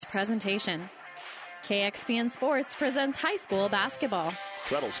presentation. KXPN Sports presents high school basketball.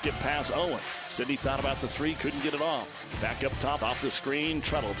 Treadle skip past Owen. Sydney thought about the three, couldn't get it off. Back up top, off the screen.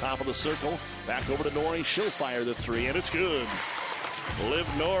 Treadle, top of the circle. Back over to Norrie. She'll fire the three, and it's good. Liv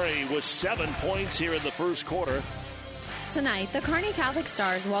Norrie with 7 points here in the first quarter. Tonight, the Kearney Catholic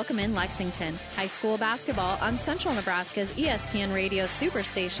Stars welcome in Lexington. High school basketball on Central Nebraska's ESPN Radio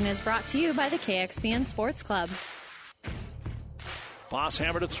Superstation is brought to you by the KXPN Sports Club.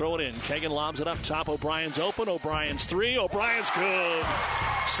 Bosshammer to throw it in. Kagan lobs it up top. O'Brien's open. O'Brien's three. O'Brien's good.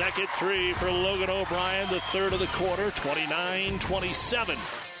 Second three for Logan O'Brien, the third of the quarter, 29-27.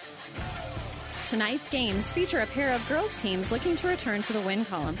 Tonight's games feature a pair of girls' teams looking to return to the win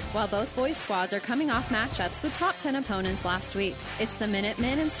column, while both boys' squads are coming off matchups with top 10 opponents last week. It's the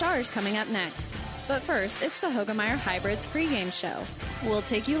Minutemen and Stars coming up next. But first, it's the Hoegemeyer Hybrids pregame show. We'll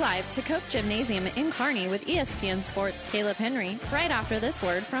take you live to Cope Gymnasium in Kearney with ESPN Sports' Caleb Henry right after this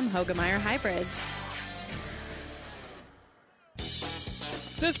word from Hoegemeyer Hybrids.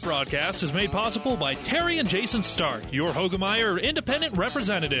 This broadcast is made possible by Terry and Jason Stark, your Hoegemeyer independent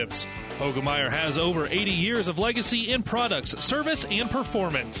representatives. Hoegemeyer has over 80 years of legacy in products, service, and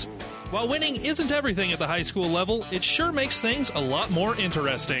performance. While winning isn't everything at the high school level, it sure makes things a lot more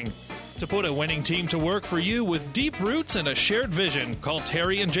interesting. To put a winning team to work for you with deep roots and a shared vision, call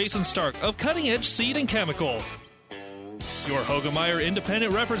Terry and Jason Stark of Cutting Edge Seed and Chemical. Your Hoegemeyer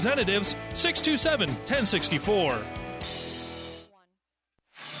independent representatives, 627-1064.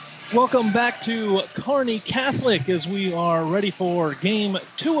 Welcome back to Kearney Catholic as we are ready for game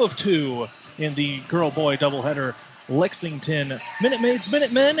 2 of 2 in the girl-boy doubleheader. Lexington Minutemaids,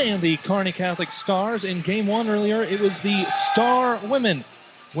 Minutemen, and the Kearney Catholic Stars. In game 1 earlier, it was the Star Women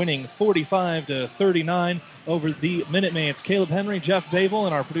winning 45-39 over the Minutemaids. Caleb Henry, Jeff Babel,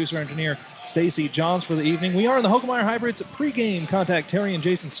 and our producer-engineer Stacy Johns for the evening. We are in the Hoegemeyer Hybrids pregame. Contact Terry and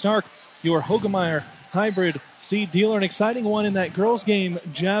Jason Stark, your Hoegemeyer Hybrid seed dealer. An exciting one in that girls game,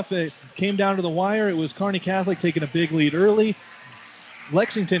 Jeff. It came down to the wire. It was Kearney Catholic taking a big lead early.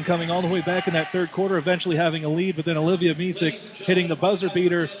 Lexington coming all the way back in that third quarter, eventually having a lead, but then Olivia Misick hitting the buzzer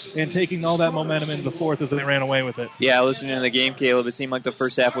beater and taking all that momentum into the fourth as they ran away with it. Yeah, listening to the game, Caleb, it seemed like the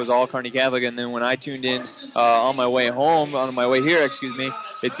first half was all Kearney Catholic, and then when I tuned in on my way here,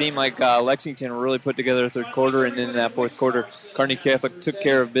 it seemed like Lexington really put together a third quarter, and then in that fourth quarter, Kearney Catholic took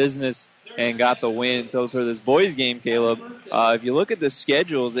care of business and got the win. So for this boys game, Caleb, if you look at the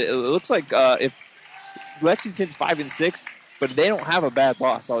schedules, it looks like if Lexington's 5-6, but they don't have a bad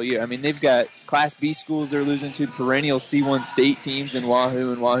loss all year. I mean, they've got Class B schools they're losing to, perennial C1 state teams in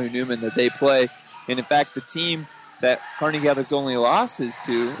Wahoo and Wahoo Newman that they play. And in fact, the team that Kearney Catholic's only losses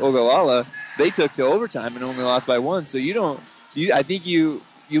to, Ogallala, they took to overtime and only lost by 1. So I think you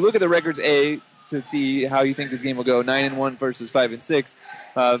look at the records, to see how you think this game will go, 9-1 versus 5-6.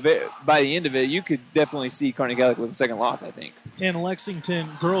 By the end of it, you could definitely see Kearney Catholic with a second loss, I think. And Lexington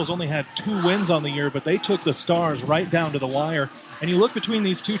girls only had 2 wins on the year, but they took the Stars right down to the wire. And you look between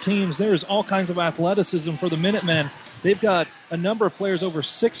these two teams, there's all kinds of athleticism for the Minutemen. They've got a number of players over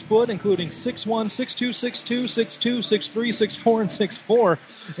 6 foot, including 6'1", 6'2", 6'2", 6'2", 6'3", 6'4", and 6'4".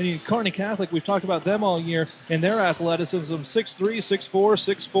 And in Kearney Catholic, we've talked about them all year, and their athleticism, 6'3", 6'4",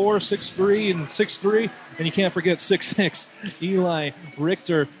 6'4", 6'3", and 6'3". And you can't forget 6'6", Eli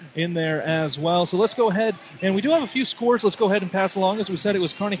Richter in there as well. So let's go ahead, and we do have a few scores. Let's go ahead and pass along. As we said, it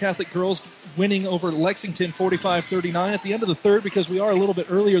was Kearney Catholic girls winning over Lexington 45-39 at the end of the third, because we are a little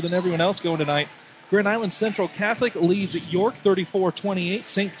bit earlier than everyone else going tonight. Grand Island Central Catholic leads York 34-28.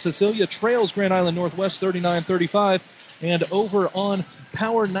 St. Cecilia trails Grand Island Northwest 39-35. And over on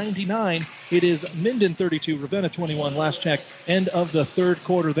Power 99, it is Minden 32, Ravenna 21. Last check, end of the third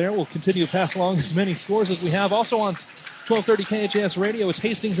quarter there. We'll continue to pass along as many scores as we have. Also on 1230 KHAS Radio, it's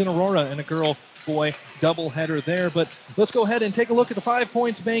Hastings and Aurora and a girl-boy doubleheader there. But let's go ahead and take a look at the 5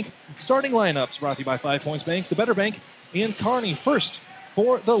 Points Bank starting lineups brought to you by 5 Points Bank, the better bank in Kearney. First,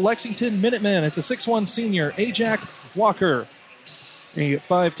 for the Lexington Minutemen, it's a 6'1 senior, Ajak Walker. A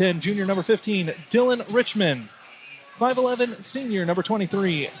 5'10 junior, number 15, Dylan Richmond. 5'11 senior, number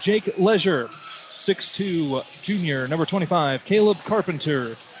 23, Jake Leisure. 6'2 junior, number 25, Caleb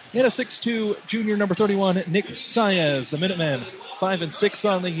Carpenter. And a 6'2 junior, number 31, Nick Saez. The Minutemen 5-6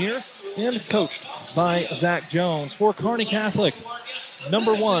 on the year and coached by Zach Jones. For Kearney Catholic,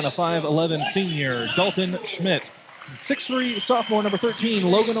 number 1, a 5'11 senior, Dalton Schmidt. 6'3 sophomore, number 13,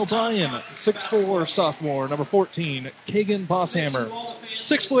 Logan O'Brien. 6'4 sophomore, number 14, Kagan Bosshammer.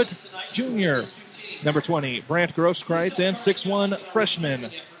 6 foot junior, number 20, Brant Grosskreitz. And 6'1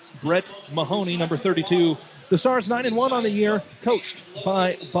 freshman, Brett Mahoney, number 32. The Stars 9-1 on the year, coached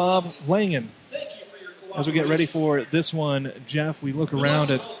by Bob Langen. as we get ready for this one, Jeff, we look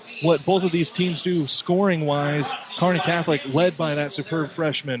around at what both of these teams do scoring-wise. Kearney Catholic led by that superb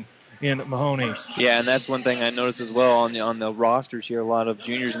freshman in Mahoney. Yeah, and that's one thing I noticed as well on the rosters here. A lot of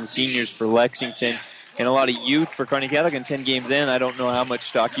juniors and seniors for Lexington and a lot of youth for Kearney Catholic. And 10 games in, I don't know how much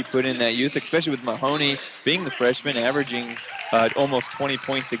stock you put in that youth, especially with Mahoney being the freshman, averaging almost 20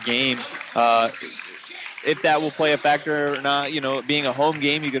 points a game. If that will play a factor or not, being a home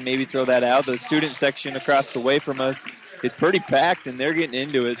game, you can maybe throw that out. The student section across the way from us is pretty packed, and they're getting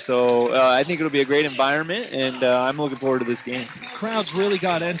into it. So I think it'll be a great environment, and I'm looking forward to this game. Crowds really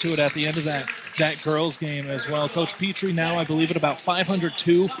got into it at the end of that girls game as well. Coach Petrie now, I believe, at about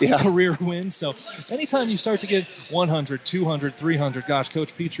 502 career wins. So anytime you start to get 100, 200, 300, gosh,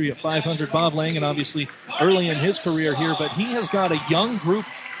 Coach Petrie at 500. Bob Langen, obviously, early in his career here, but he has got a young group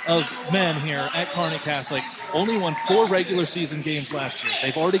of men here at Kearney Catholic. Only won 4 regular season games last year.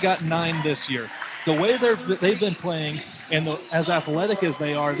 They've already got 9 this year. The way they've been playing and as athletic as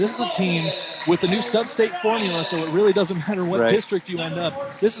they are, this is a team with the new sub-state formula, so it really doesn't matter what district you end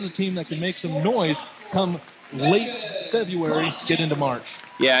up. This is a team that can make some noise come late February, get into March.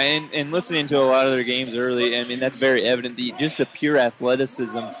 Yeah, and listening to a lot of their games early, I mean, that's very evident. Just the pure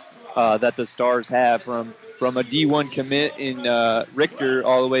athleticism that the Stars have from a D1 commit in Richter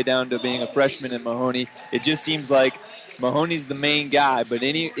all the way down to being a freshman in Mahoney. It just seems like Mahoney's the main guy, but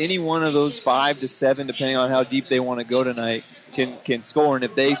any one of those 5 to 7, depending on how deep they want to go tonight, can score. And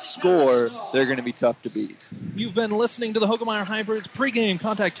if they score, they're going to be tough to beat. You've been listening to the Hoegemeyer Hybrids pregame.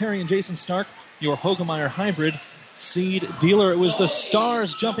 Contact Terry and Jason Stark, your Hoegemeyer Hybrid seed dealer. It was the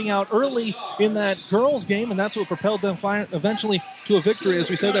Stars jumping out early in that girls game, and that's what propelled them eventually to a victory. As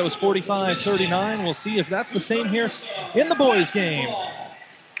we said, that was 45-39. We'll see if that's the same here in the boys game.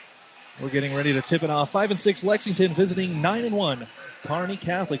 We're getting ready to tip it off. 5-6 Lexington visiting 9-1 Kearney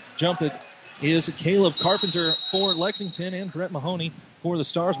Catholic. Jump it is Caleb Carpenter for Lexington and Brett Mahoney for the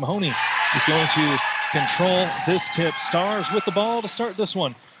Stars. Mahoney is going to control this tip. Stars with the ball to start this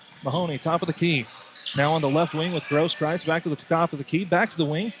one. Mahoney, top of the key. Now on the left wing with Grosskreitz. Back to the top of the key. Back to the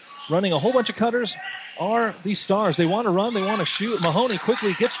wing. Running a whole bunch of cutters are the Stars. They want to run. They want to shoot. Mahoney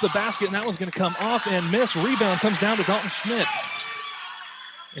quickly gets to the basket, and that one's going to come off and miss. Rebound comes down to Dalton Schmidt.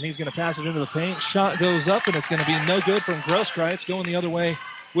 And he's going to pass it into the paint. Shot goes up, and it's going to be no good from Grosskreitz. Going the other way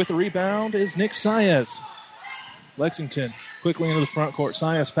with the rebound is Nick Saez. Lexington quickly into the front court.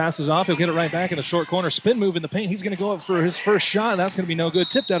 Saez passes off. He'll get it right back in the short corner. Spin move in the paint. He's going to go up for his first shot. That's going to be no good.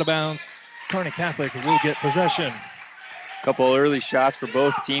 Tipped out of bounds. Kearney Catholic will get possession. A couple early shots for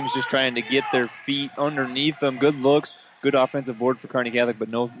both teams, just trying to get their feet underneath them. Good looks. Good offensive board for Kearney Catholic, but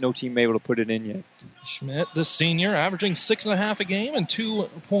no team able to put it in yet. Schmidt, the senior, averaging 6.5 a game and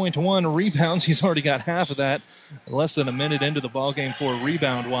 2.1 rebounds. He's already got half of that. Less than a minute into the ballgame for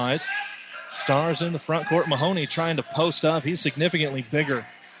rebound-wise. Stars in the front court. Mahoney trying to post up. He's significantly bigger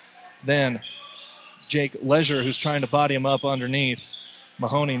than Jake Leisure, who's trying to body him up underneath.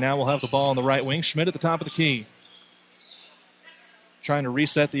 Mahoney now will have the ball on the right wing. Schmidt at the top of the key. Trying to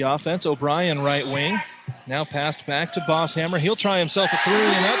reset the offense. O'Brien right wing. Now passed back to Bosshammer. He'll try himself a 3,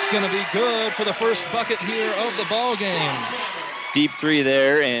 and that's going to be good for the first bucket here of the ball game. Deep 3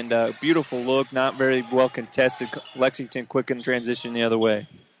 there, and beautiful look. Not very well contested. Lexington quick in transition the other way.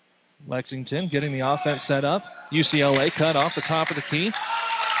 Lexington getting the offense set up. UCLA cut off the top of the key.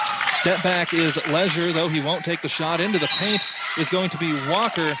 Step back is Leisure, though he won't take the shot. Into the paint is going to be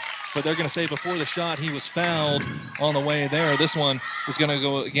Walker. But they're going to say before the shot he was fouled on the way there. This one is going to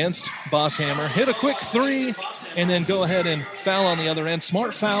go against Bosshammer. Hit a quick 3 and then go ahead and foul on the other end.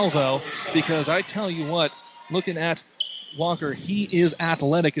 Smart foul, though, because I tell you what, looking at Walker, he is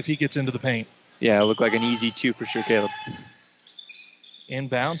athletic if he gets into the paint. Yeah, it looked like an easy 2 for sure, Caleb.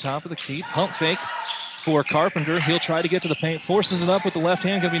 Inbound, top of the key. Pump fake for Carpenter. He'll try to get to the paint. Forces it up with the left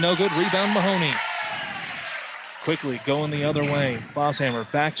hand. Going to be no good. Rebound, Mahoney. Quickly going the other way.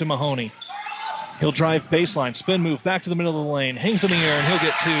 Bosshammer back to Mahoney. He'll drive baseline. Spin move back to the middle of the lane. Hangs in the air, and he'll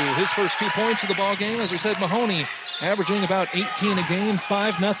get 2. His first 2 points of the ball game. As we said, Mahoney averaging about 18 a game.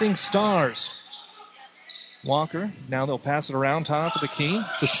 5-0 Stars. Walker. Now they'll pass it around top of the key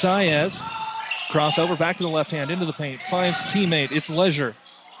to Saez. Crossover back to the left hand into the paint. Finds teammate. It's Leisure.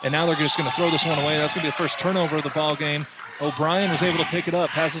 And now they're just going to throw this one away. That's going to be the first turnover of the ball game. O'Brien was able to pick it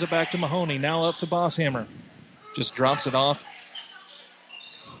up. Passes it back to Mahoney. Now up to Bosshammer. Just drops it off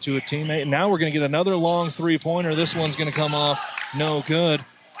to a teammate. Now we're going to get another long 3-pointer. This one's going to come off. No good.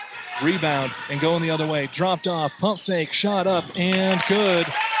 Rebound and going the other way. Dropped off. Pump fake. Shot up and good.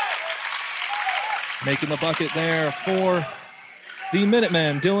 Making the bucket there for the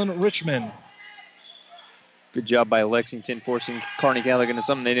Minutemen, Dylan Richmond. Good job by Lexington forcing Kearney Catholic into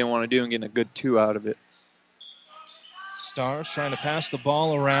something they didn't want to do and getting a good 2 out of it. Stars trying to pass the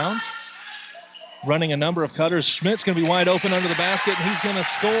ball around. Running a number of cutters. Schmidt's going to be wide open under the basket, and he's going to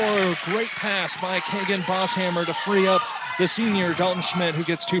score. Great pass by Kagan Bosshammer to free up the senior Dalton Schmidt, who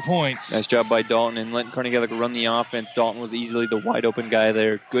gets 2 points. Nice job by Dalton and letting Kearney Catholic run the offense. Dalton was easily the wide open guy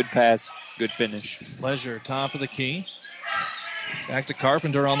there. Good pass, good finish. Pleasure, top of the key. Back to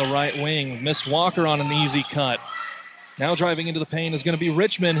Carpenter on the right wing. Missed Walker on an easy cut. Now driving into the paint is going to be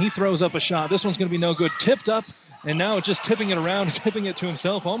Richmond. He throws up a shot. This one's going to be no good. Tipped up, and now just tipping it around, tipping it to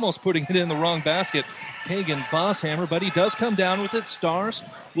himself, almost putting it in the wrong basket. Kagan Bosshammer, but he does come down with it. Stars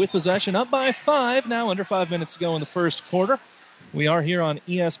with possession up by 5. Now under 5 minutes to go in the first quarter. We are here on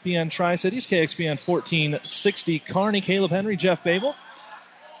ESPN Tri-Cities, KXPN 1460. Kearney, Caleb Henry, Jeff Babel.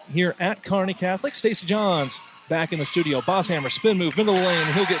 Here at Kearney Catholic, Stacey Johns back in the studio. Bosshammer, spin move, middle of the lane,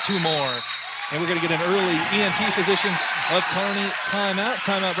 and he'll get 2 more. And we're going to get an early ENT Physicians of Kearney timeout.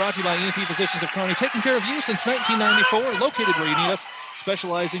 Timeout brought to you by ENT Physicians of Kearney. Taking care of you since 1994. Located where you need us.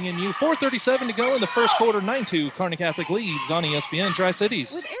 Specializing in you. 4:37 to go in the first quarter. 9-2. Kearney Catholic leads on ESPN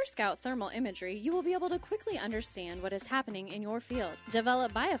Tri-Cities. With Air Scout Thermal Imagery, you will be able to quickly understand what is happening in your field.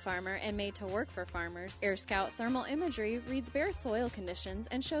 Developed by a farmer and made to work for farmers, Air Scout Thermal Imagery reads bare soil conditions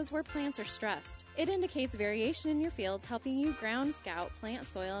and shows where plants are stressed. It indicates variation in your fields, helping you ground scout plant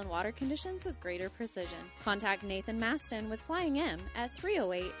soil and water conditions with greater precision. Contact Nathan Maston with Flying M at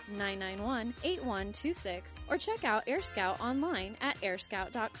 308-991-8126 or check out Air Scout online at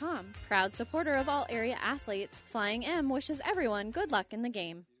airscout.com. Proud supporter of all area athletes, Flying M wishes everyone good luck in the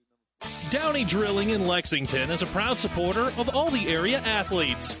game. Downey Drilling in Lexington is a proud supporter of all the area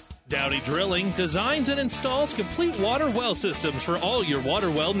athletes. Downey Drilling designs and installs complete water well systems for all your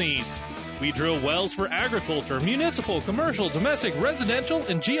water well needs. We drill wells for agriculture, municipal, commercial, domestic, residential,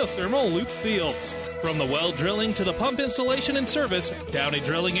 and geothermal loop fields. From the well drilling to the pump installation and service, Downey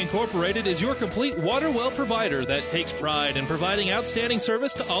Drilling Incorporated is your complete water well provider that takes pride in providing outstanding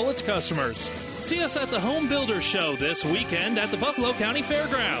service to all its customers. See us at the Home Builders Show this weekend at the Buffalo County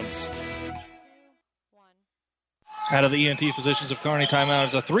Fairgrounds. Out of the ENT Physicians of Kearney timeout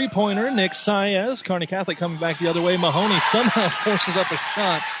is a 3-pointer. Nick Saez. Kearney Catholic coming back the other way. Mahoney somehow forces up a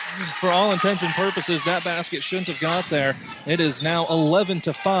shot. For all intents and purposes, that basket shouldn't have got there. It is now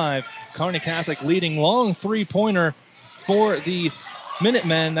 11-5. Kearney Catholic leading. Long 3-pointer for the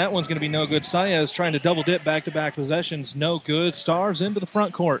Minutemen. That one's going to be no good. Saez trying to double dip back-to-back possessions. No good. Stars into the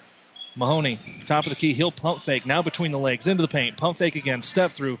front court. Mahoney, top of the key, he'll pump fake. Now between the legs, into the paint. Pump fake again,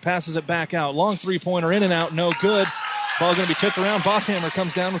 step through, passes it back out. Long 3-pointer, in and out, no good. Ball going to be tipped around. Bosshammer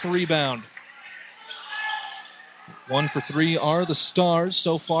comes down with the rebound. 1 for 3 are the Stars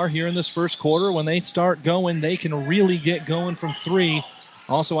so far here in this first quarter. When they start going, they can really get going from 3.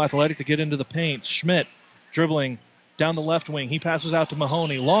 Also athletic to get into the paint. Schmidt dribbling down the left wing. He passes out to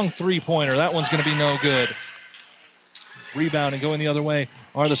Mahoney. Long 3-pointer. That one's going to be no good. Rebound and going the other way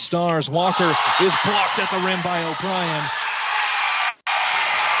are the Stars. Walker is blocked at the rim by O'Brien.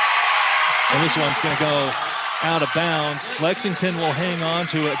 And this one's going to go out of bounds. Lexington will hang on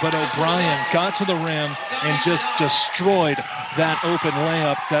to it, but O'Brien got to the rim and just destroyed that open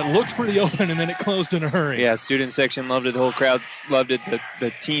layup that looked pretty open, and then it closed in a hurry. Yeah, student section loved it. The whole crowd loved it.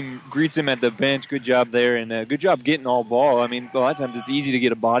 The team greets him at the bench. Good job there, and good job getting all ball. I mean, a lot of times it's easy to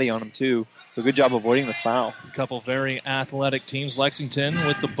get a body on him, too. So good job avoiding the foul. A couple very athletic teams. Lexington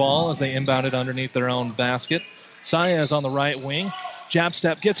with the ball as they inbound it underneath their own basket. Saez on the right wing. Jab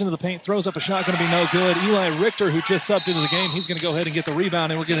step, gets into the paint, throws up a shot, going to be no good. Eli Richter, who just subbed into the game, he's going to go ahead and get the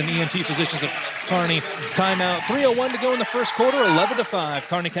rebound, and we'll get an ENT Physicians of Kearney timeout. 3:01 to go in the first quarter, 11-5.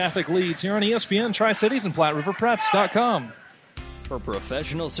 Kearney Catholic leads here on ESPN Tri-Cities and PlatteRiverPreps.com. For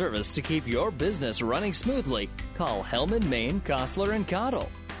professional service to keep your business running smoothly, call Hellman, Maine, Kostler, and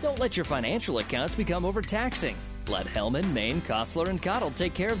Cottle. Don't let your financial accounts become overtaxing. Let Hellman, Maine, Kostler, and Cottle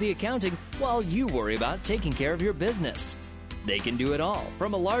take care of the accounting while you worry about taking care of your business. They can do it all,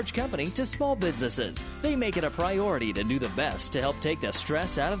 from a large company to small businesses. They make it a priority to do the best to help take the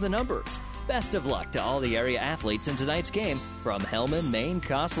stress out of the numbers. Best of luck to all the area athletes in tonight's game from Hellman, Maine,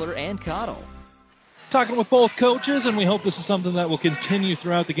 Kostler, and Cottle. Talking with both coaches, and we hope this is something that will continue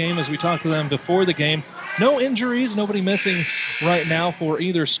throughout the game as we talk to them before the game. No injuries, nobody missing right now for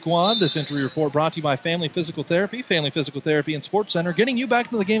either squad. This injury report brought to you by Family Physical Therapy and Sports Center, getting you back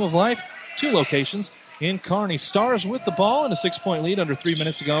into the game of life. 2 locations in Kearney. Stars with the ball and a 6-point lead under 3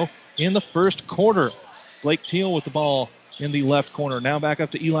 minutes to go in the first quarter. Blake Teal with the ball in the left corner. Now back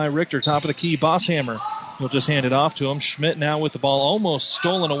up to Eli Richter, top of the key. Bosshammer will just hand it off to him. Schmidt now with the ball, almost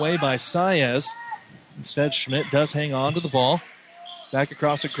stolen away by Saez. Instead, Schmidt does hang on to the ball. Back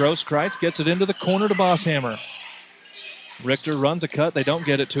across to Grosskreitz, gets it into the corner to Bosshammer. Richter runs a cut, they don't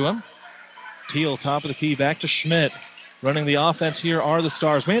get it to him. Teal, top of the key, back to Schmidt. Running the offense here are the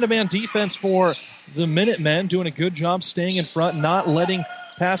Stars. Man-to-man defense for the Minutemen, doing a good job staying in front, not letting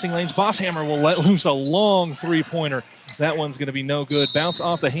passing lanes. Bosshammer will let loose a long three-pointer. That one's going to be no good. Bounce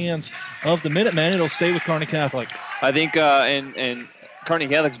off the hands of the Minutemen. It'll stay with Kearney Catholic. I think, and Kearney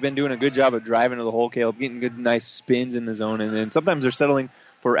Catholic's been doing a good job of driving to the hole, Caleb, getting good, nice spins in the zone, and then sometimes they're settling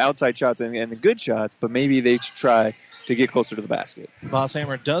for outside shots and the good shots, but maybe they should try to get closer to the basket.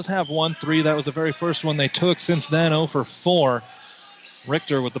 Bosshammer does have 1 3. That was the very first one they took. Since then, 0 for 4.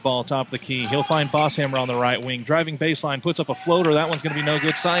 Richter with the ball top of the key. He'll find Bosshammer on the right wing. Driving baseline, puts up a floater. That one's going to be no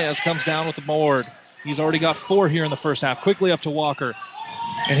good. Saez comes down with the board. He's already got 4 here in the first half. Quickly up to Walker.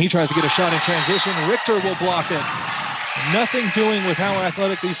 And he tries to get a shot in transition. Richter will block it. Nothing doing with how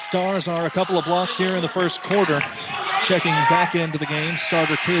athletic these Stars are. A couple of blocks here in the first quarter. Checking back into the game,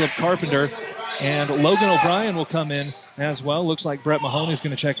 starter Caleb Carpenter. And Logan O'Brien will come in as well. Looks like Brett Mahoney's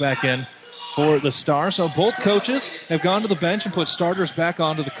going to check back in for the Stars. So both coaches have gone to the bench and put starters back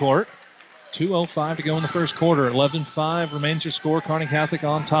onto the court. 2:05 to go in the first quarter. 11-5 remains your score. Kearney Catholic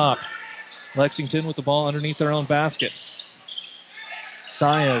on top. Lexington with the ball underneath their own basket.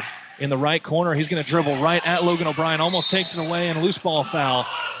 Saez in the right corner. He's going to dribble right at Logan O'Brien. Almost takes it away, and a loose ball foul.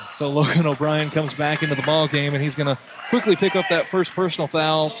 So Logan O'Brien comes back into the ball game, and he's going to quickly pick up that first personal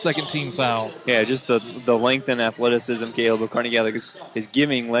foul, second team foul. Yeah, just the length and athleticism, Caleb, of Kearney Catholic is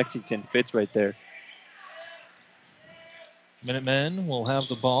giving Lexington fits right there. Minutemen will have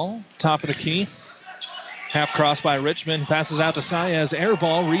the ball. Top of the key. Half cross by Richmond. Passes out to Saez. Air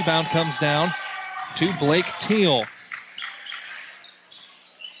ball. Rebound comes down to Blake Teal.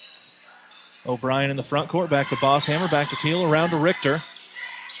 O'Brien in the front court. Back to Bosshammer. Back to Teal. Around to Richter.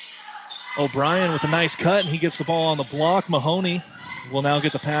 O'Brien with a nice cut, and he gets the ball on the block. Mahoney will now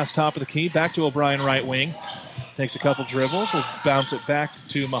get the pass top of the key. Back to O'Brien, right wing. Takes a couple dribbles. Will bounce it back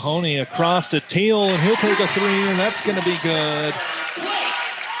to Mahoney. Across to Teal, and he'll take a 3, and that's going to be good.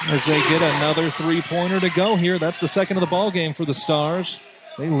 As they get another 3-pointer to go here. That's the second of the ball game for the Stars.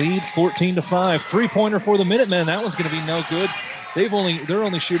 They lead 14-5. 3-pointer for the Minutemen. That one's going to be no good. They're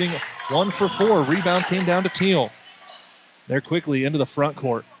only shooting 1 for 4. Rebound came down to Teal. They're quickly into the front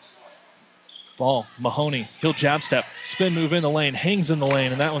court. Ball, Mahoney, he'll jab step, spin move in the lane, hangs in the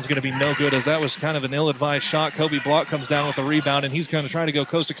lane, and that one's going to be no good as that was kind of an ill-advised shot. Kobe Block comes down with the rebound, and he's going to try to go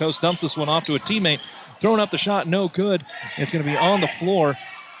coast to coast, dumps this one off to a teammate, throwing up the shot, no good. It's going to be on the floor.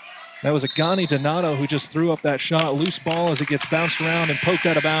 That was Agani Donato who just threw up that shot. Loose ball as it gets bounced around and poked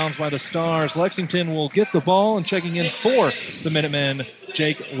out of bounds by the Stars. Lexington will get the ball, and checking in for the Minutemen,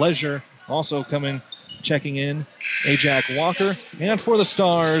 Jake Leisure, also coming checking in, Ajak Walker. And for the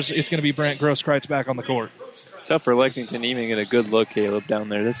Stars, it's going to be Brant Grosskreitz back on the court. Tough for Lexington to even get a good look, Caleb, down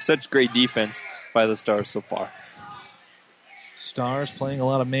there. That's such great defense by the Stars so far. Stars playing a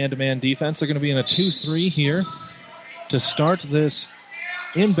lot of man-to-man defense. They're going to be in a 2-3 here to start this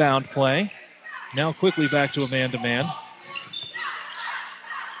inbound play. Now quickly back to a man-to-man.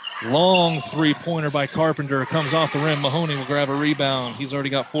 Long 3-pointer by Carpenter. Comes off the rim. Mahoney will grab a rebound. He's already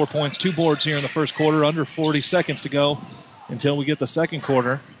got 4 points, 2 boards here in the first quarter. Under 40 seconds to go until we get the second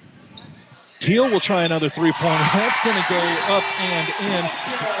quarter. Teal will try another 3-pointer. That's going to go up and in.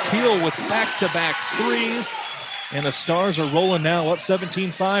 Teal with back-to-back threes. And the Stars are rolling now up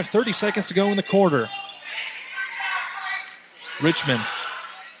 17-5. 30 seconds to go in the quarter. Richmond.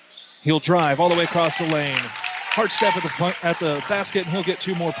 He'll drive all the way across the lane. Hard step at the basket, and he'll get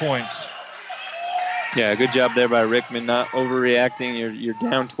 2 more points. Yeah, good job there by Rickman, not overreacting. You're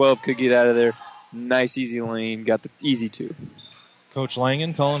down 12, could get out of there. Nice, easy lane, got the easy 2. Coach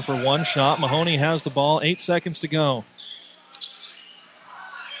Langen calling for 1 shot. Mahoney has the ball, 8 seconds to go.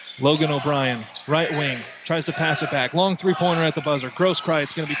 Logan O'Brien, right wing, tries to pass it back. Long 3-pointer at the buzzer.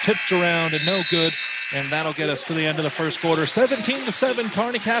 Grosskreitz going to be tipped around and no good. And that'll get us to the end of the first quarter. 17-7,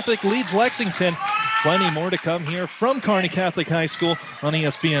 Kearney Catholic leads Lexington. Plenty more to come here from Kearney Catholic High School on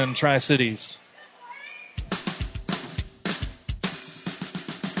ESPN Tri-Cities.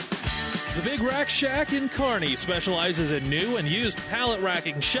 The Big Rack Shack in Kearney specializes in new and used pallet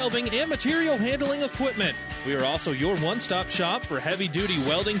racking, shelving, and material handling equipment. We are also your one-stop shop for heavy-duty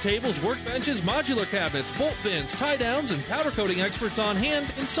welding tables, workbenches, modular cabinets, bolt bins, tie-downs, and powder coating experts on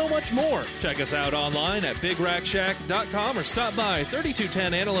hand, and so much more. Check us out online at BigRackShack.com or stop by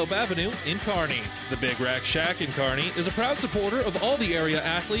 3210 Antelope Avenue in Kearney. The Big Rack Shack in Kearney is a proud supporter of all the area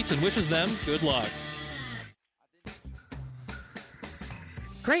athletes and wishes them good luck.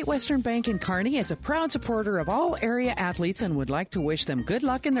 Great Western Bank in Kearney is a proud supporter of all area athletes and would like to wish them good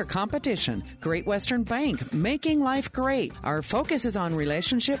luck in their competition. Great Western Bank, making life great. Our focus is on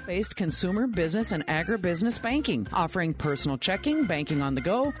relationship-based consumer, business, and agribusiness banking, offering personal checking, banking on the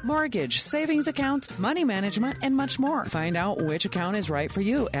go, mortgage, savings accounts, money management, and much more. Find out which account is right for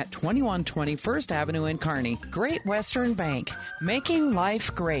you at 2120 First Avenue in Kearney. Great Western Bank, making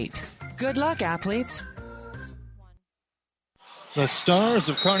life great. Good luck, athletes. The Stars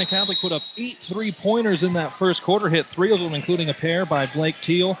of Kearney Catholic put up 8 3-pointers in that first quarter, hit 3 of them, including a pair by Blake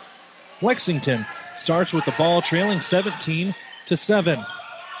Teal. Lexington starts with the ball, trailing 17-7.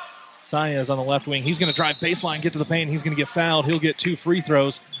 Saez on the left wing. He's going to drive baseline, get to the paint. He's going to get fouled. He'll get 2 free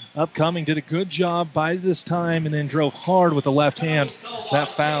throws. Upcoming did a good job by this time and then drove hard with the left hand. That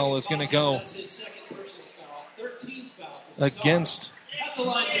foul is going to go against...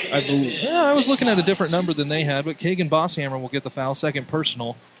 I believe. Yeah, I was looking at a different number than they had, but Kagan Bosshammer will get the foul, second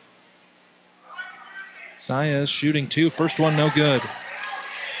personal. Saez shooting 2, first one no good.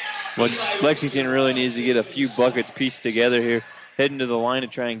 Lexington really needs to get a few buckets pieced together here, heading to the line to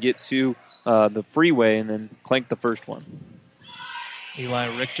try and get to the freeway and then clank the first one.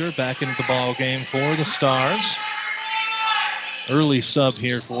 Eli Richter back into the ball game for the Stars. Early sub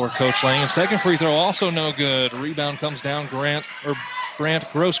here for Coach Lang. And second free throw also no good. Rebound comes down Brant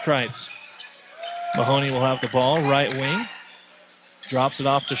Grosskreitz. Mahoney will have the ball, right wing. Drops it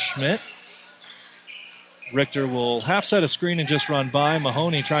off to Schmidt. Richter will half set a screen and just run by.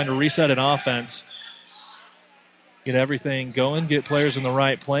 Mahoney trying to reset an offense. Get everything going, get players in the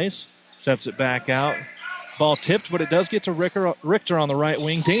right place. Steps it back out. Ball tipped, but it does get to Richter on the right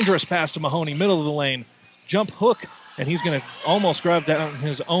wing. Dangerous pass to Mahoney, middle of the lane. Jump hook, and he's going to almost grab down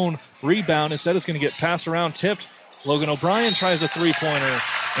his own rebound. Instead, it's going to get passed around, tipped. Logan O'Brien tries a three-pointer,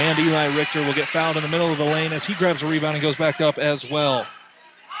 and Eli Richter will get fouled in the middle of the lane as he grabs a rebound and goes back up as well.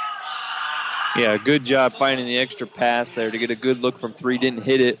 Yeah, good job finding the extra pass there to get a good look from 3. Didn't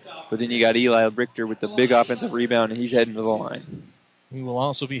hit it, but then you got Eli Richter with the big offensive rebound, and he's heading to the line. He will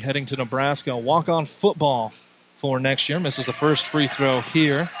also be heading to Nebraska. Walk-on football for next year. Misses the first free throw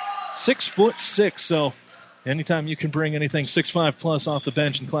here. 6'6", so anytime you can bring anything 6'5 plus off the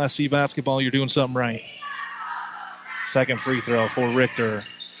bench in Class C basketball, you're doing something right. Second free throw for Richter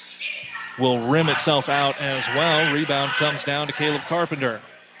will rim itself out as well. Rebound comes down to Caleb Carpenter.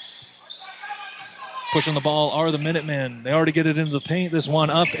 Pushing the ball are the Minutemen. They already get it into the paint. This one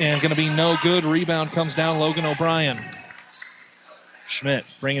up and going to be no good. Rebound comes down Logan O'Brien. Schmidt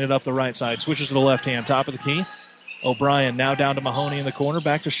bringing it up the right side. Switches to the left hand. Top of the key. O'Brien now down to Mahoney in the corner.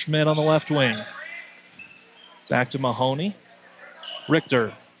 Back to Schmidt on the left wing. Back to Mahoney.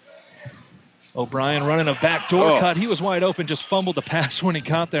 Richter. O'Brien running a backdoor cut. He was wide open, just fumbled the pass when he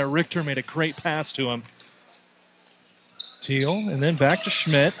got there. Richter made a great pass to him. Teal, and then back to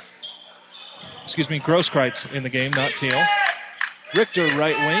Schmidt. Grosskreitz in the game, not Teal. Richter,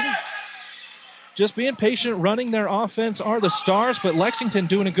 right wing. Just being patient, running their offense are the Stars, but Lexington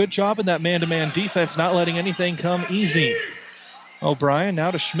doing a good job in that man-to-man defense, not letting anything come easy. O'Brien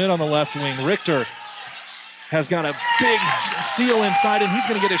now to Schmidt on the left wing. Richter has got a big seal inside, and he's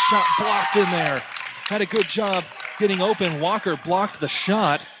going to get his shot blocked in there. Had a good job getting open. Walker blocked the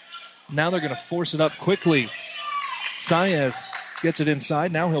shot. Now they're going to force it up quickly. Saez gets it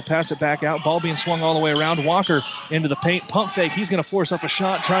inside. Now he'll pass it back out. Ball being swung all the way around. Walker into the paint. Pump fake. He's going to force up a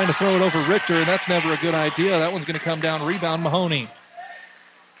shot, trying to throw it over Richter, and that's never a good idea. That one's going to come down. Rebound Mahoney.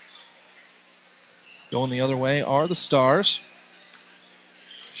 Going the other way are the Stars.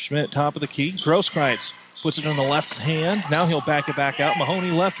 Schmidt, top of the key. Grosskreitz puts it in the left hand. Now he'll back it back out.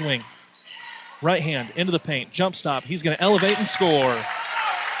 Mahoney, left wing. Right hand, into the paint. Jump stop. He's going to elevate and score.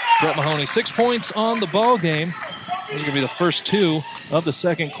 Brett Mahoney, 6 points on the ball game. These are going to be the first 2 of the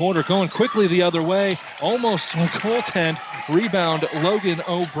second quarter. Going quickly the other way. Almost a goaltend. Rebound, Logan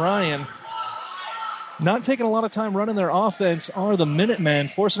O'Brien. Not taking a lot of time running their offense are the Minutemen.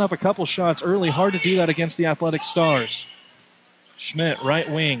 Forcing up a couple shots early. Hard to do that against the Athletic Stars. Schmidt, right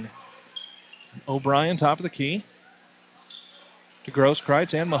wing. O'Brien, top of the key. To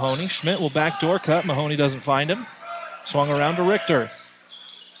Grosskreitz and Mahoney. Schmidt will backdoor cut. Mahoney doesn't find him. Swung around to Richter.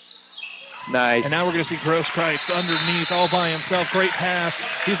 Nice. And now we're going to see Grosskreitz underneath all by himself. Great pass.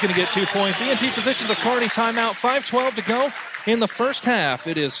 He's going to get 2 points. ENT positions of Kearney timeout. 5:12 to go in the first half.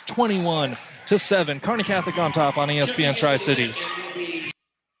 It is 21-7. Kearney Catholic on top on ESPN Tri-Cities.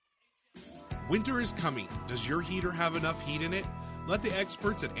 Winter is coming. Does your heater have enough heat in it? Let the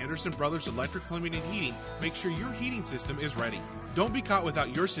experts at Anderson Brothers Electric Plumbing and Heating make sure your heating system is ready. Don't be caught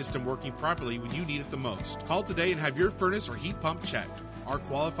without your system working properly when you need it the most. Call today and have your furnace or heat pump checked. Our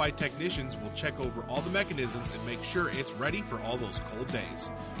qualified technicians will check over all the mechanisms and make sure it's ready for all those cold days.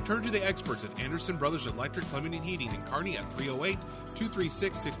 Turn to the experts at Anderson Brothers Electric Plumbing and Heating in Kearney at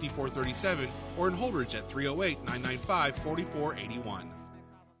 308-236-6437 or in Holdridge at 308-995-4481.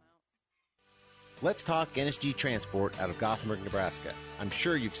 Let's talk NSG Transport out of Gothenburg, Nebraska. I'm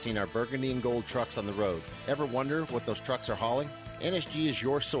sure you've seen our burgundy and gold trucks on the road. Ever wonder what those trucks are hauling? NSG is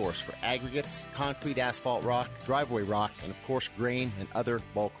your source for aggregates, concrete, asphalt rock, driveway rock, and of course grain and other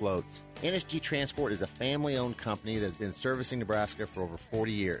bulk loads. NSG Transport is a family-owned company that has been servicing Nebraska for over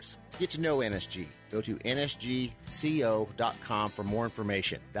 40 years. Get to know NSG. Go to nsgco.com for more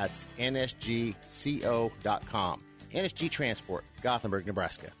information. That's nsgco.com. NSG Transport, Gothenburg,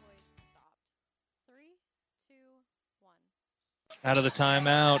 Nebraska. Out of the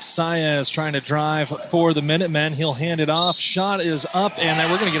timeout, Saez trying to drive for the Minutemen. He'll hand it off. Shot is up, and then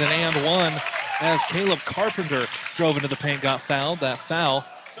we're going to get an and one as Caleb Carpenter drove into the paint, got fouled. That foul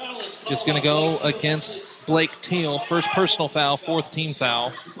is going to go against Blake Teal. First personal foul, fourth team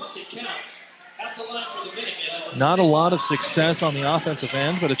foul. Not a lot of success on the offensive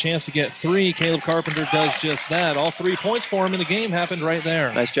end, but a chance to get three. Caleb Carpenter does just that. All 3 points for him in the game happened right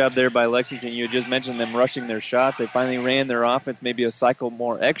there. Nice job there by Lexington. You had just mentioned them rushing their shots. They finally ran their offense, maybe a cycle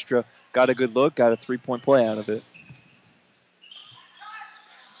more extra. Got a good look, got a 3-point play out of it.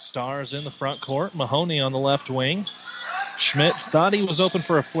 Stars in the front court. Mahoney on the left wing. Schmidt thought he was open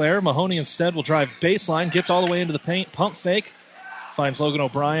for a flare. Mahoney instead will drive baseline, gets all the way into the paint, pump fake. Finds Logan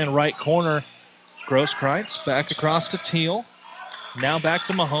O'Brien, right corner. Grosskreitz back across to Teal. Now back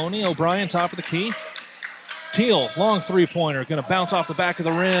to Mahoney. O'Brien top of the key. Teal, long three-pointer. Going to bounce off the back of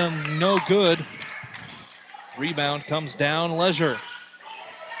the rim. No good. Rebound comes down. Leisure.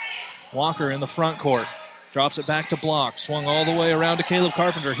 Walker in the front court. Drops it back to Block. Swung all the way around to Caleb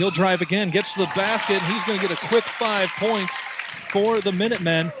Carpenter. He'll drive again. Gets to the basket. And he's going to get a quick 5 points for the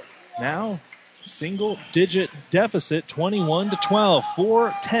Minutemen. Now, single-digit deficit, 21-12.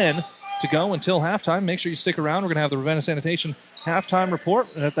 4:10 to go until halftime. Make sure you stick around. We're going to have the Ravenna Sanitation halftime report.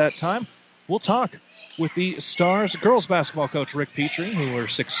 And at that time, we'll talk with the Stars girls basketball coach Rick Petrie, who were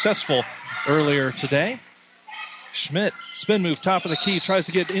successful earlier today. Schmidt, spin move, top of the key, tries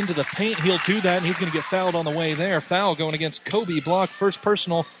to get into the paint. He'll do that, and he's going to get fouled on the way there. Foul going against Kobe Block. First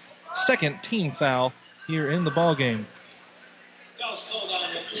personal, second team foul here in the ballgame.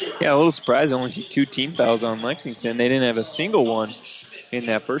 Yeah, a little surprised. Only 2 team fouls on Lexington. They didn't have a single one in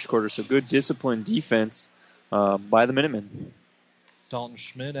that first quarter, so good disciplined defense by the Minutemen. Dalton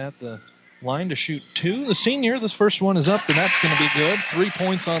Schmidt at the line to shoot 2. The senior, this first one is up, and that's going to be good. 3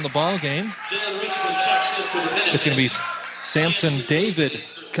 points on the ball game. It's going to be Samson David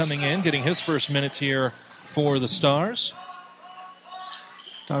coming in, getting his first minutes here for the Stars.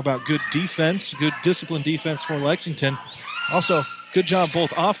 Talk about good defense, good disciplined defense for Lexington. Also, good job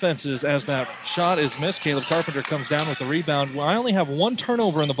both offenses as that shot is missed. Caleb Carpenter comes down with the rebound. Well, I only have 1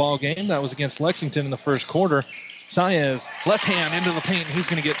 turnover in the ball game. That was against Lexington in the first quarter. Saez, left hand into the paint, and he's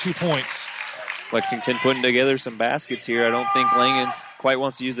going to get 2 points. Lexington putting together some baskets here. I don't think Langen quite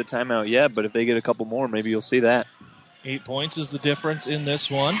wants to use the timeout yet, but if they get a couple more, maybe you'll see that. 8 points is the difference in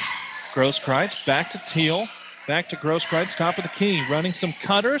this one. Grosskreitz back to Teal. Back to Grosskreitz, top of the key. Running some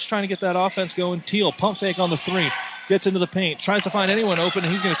cutters, trying to get that offense going. Teal, pump fake on the 3. Gets into the paint, tries to find anyone open,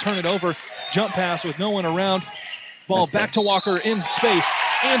 and he's going to turn it over. Jump pass with no one around. Ball back to Walker in space.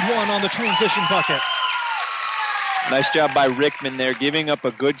 And one on the transition bucket. Nice job by Rickman there, giving up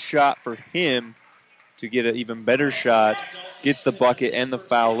a good shot for him to get an even better shot. Gets the bucket and the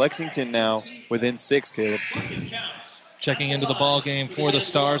foul. Lexington now within 6, Caleb. Checking into the ball game for the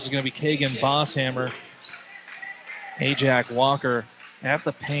Stars is going to be Kagan Bosshammer. Ajax Walker at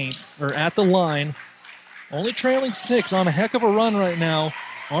the paint, or at the line. Only trailing 6 on a heck of a run right now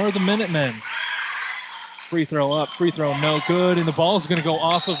are the Minutemen. Free throw up, free throw no good, and the ball is going to go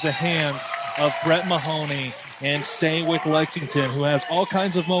off of the hands of Brett Mahoney and stay with Lexington, who has all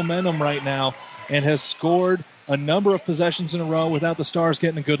kinds of momentum right now and has scored a number of possessions in a row without the Stars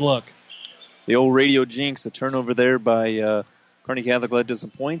getting a good look. The old radio jinx, a turnover there by Kearney Catholic led to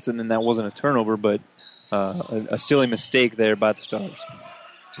some points, and then that wasn't a turnover, but a silly mistake there by the Stars.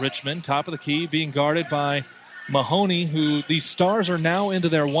 Richmond, top of the key, being guarded by Mahoney, who these Stars are now into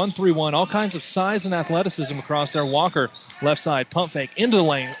their 1-3-1. All kinds of size and athleticism across there. Walker, left side, pump fake, into the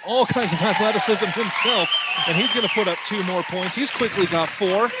lane. All kinds of athleticism himself, and he's going to put up 2 more points. He's quickly got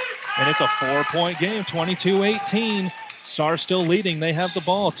 4, and it's a 4-point game, 22-18. Stars still leading. They have the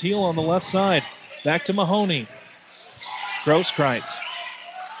ball. Teal on the left side. Back to Mahoney. Grosskreitz.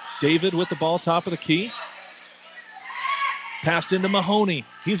 David with the ball, top of the key. Passed into Mahoney.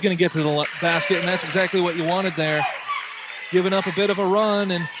 He's going to get to the basket, and that's exactly what you wanted there. giving up a bit of a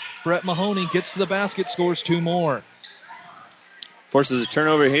run, and Brett Mahoney gets to the basket, scores 2 more. Forces a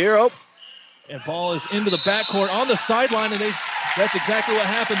turnover here. Oh. And ball is into the backcourt on the sideline, and that's exactly what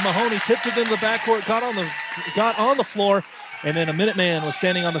happened. Mahoney tipped it into the backcourt, got on the floor, and then a Minuteman was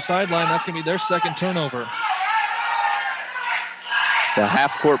standing on the sideline. That's going to be their second turnover. The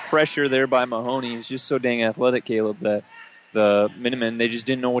half-court pressure there by Mahoney is just so dang athletic, Caleb, that the Minutemen, they just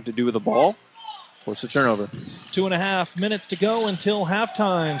didn't know what to do with the ball. Force a turnover. 2.5 minutes to go until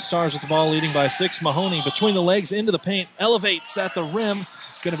halftime. Stars with the ball leading by 6. Mahoney between the legs into the paint. Elevates at the rim.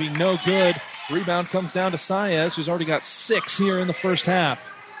 Going to be no good. Rebound comes down to Saez, who's already got 6 here in the first half.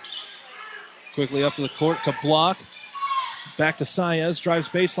 Quickly up to the court to block. Back to Saez. Drives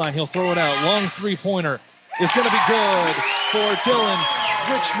baseline. He'll throw it out. Long three-pointer is going to be good for Dylan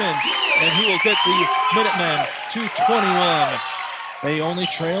Richmond. And he will get the Minutemen to 21. They only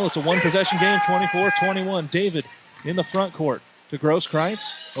trail. It's a one-possession game, 24-21. David in the front court to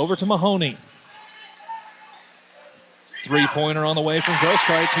Grosskreitz. Over to Mahoney. Three-pointer on the way from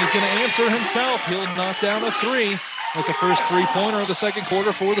Grosskreitz. He's going to answer himself. He'll knock down a 3. That's the first three-pointer of the second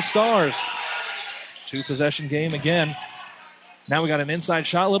quarter for the Stars. Two-possession game again. Now we got an inside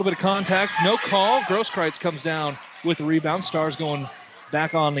shot, a little bit of contact. No call. Grosskreitz comes down with the rebound. Stars going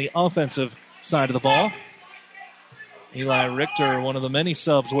back on the offensive side of the ball. Eli Richter, one of the many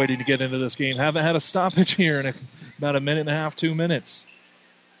subs waiting to get into this game. Haven't had a stoppage here in about a minute and a half, 2 minutes.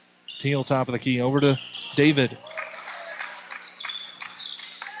 Teal top of the key. Over to David.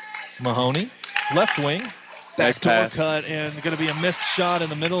 Mahoney, left wing. Backdoor cut, and going to be a missed shot in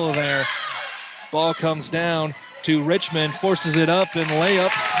the middle of there. Ball comes down to Richmond, forces it up, and layup.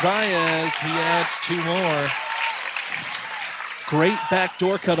 Saez, he adds 2 more. Great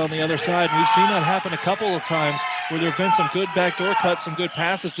backdoor cut on the other side. We've seen that happen a couple of times where there have been some good backdoor cuts, some good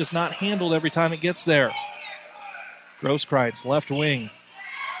passes, just not handled every time it gets there. Grosskreitz, left wing.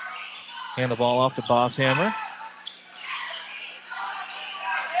 Hand the ball off to Bosshammer.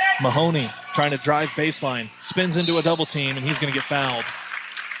 Mahoney trying to drive baseline. Spins into a double team, and he's going to get fouled.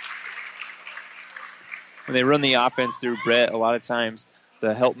 When they run the offense through Brett, a lot of times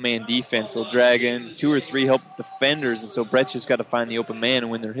the help man defense will drag in 2 or 3 help defenders, and so Brett's just got to find the open man, and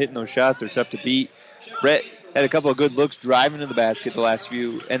when they're hitting those shots, they're tough to beat. Brett had a couple of good looks driving to the basket the last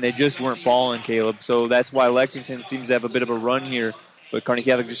few, and they just weren't falling, Caleb. So that's why Lexington seems to have a bit of a run here, but Kearney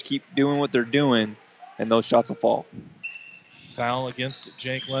Catholic just keep doing what they're doing, and those shots will fall. Foul against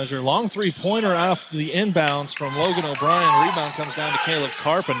Jake Leisure. Long three-pointer off the inbounds from Logan O'Brien. Rebound comes down to Caleb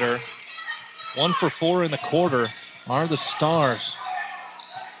Carpenter. 1 for 4 in the quarter are the Stars.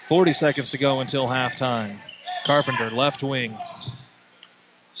 40 seconds to go until halftime. Carpenter, left wing.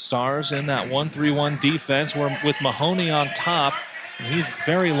 Stars in that 1-3-1 defense. We're with Mahoney on top. And he's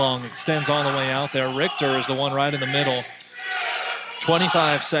very long, extends all the way out there. Richter is the one right in the middle.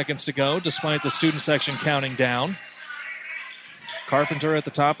 25 seconds to go, despite the student section counting down. Carpenter at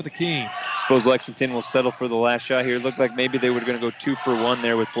the top of the key. I suppose Lexington will settle for the last shot here. It looked like maybe they were going to go 2 for 1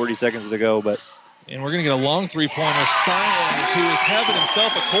 there with 40 seconds to go, but. And we're going to get a long three-pointer. Saez, who is having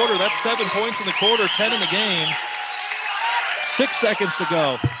himself a quarter. That's 7 points in the quarter, 10 in the game. 6 seconds to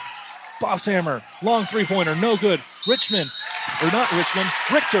go. Bosshammer, long three-pointer, no good. Richter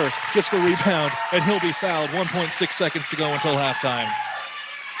gets the rebound, and he'll be fouled. 1.6 seconds to go until halftime.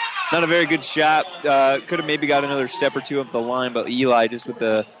 Not a very good shot. Could have maybe got another step or 2 up the line, but Eli just with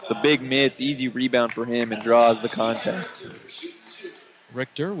the big mitts, easy rebound for him and draws the contact.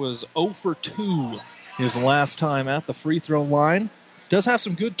 Richter was 0 for 2 his last time at the free throw line. Does have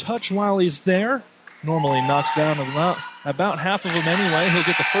some good touch while he's there. Normally knocks down about half of them anyway. He'll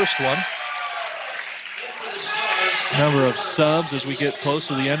get the first one. Number of subs as we get close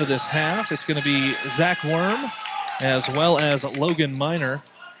to the end of this half. It's going to be Zach Worm as well as Logan Miner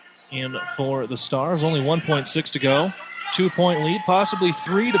in for the Stars. Only 1.6 to go. 2-point lead, possibly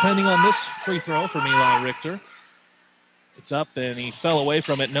 3 depending on this free throw from Eli Richter. It's up, and he fell away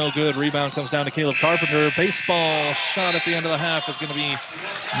from it. No good. Rebound comes down to Caleb Carpenter. Baseball shot at the end of the half is going to be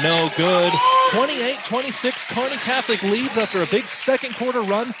no good. 28-26, Kearney Catholic leads after a big second quarter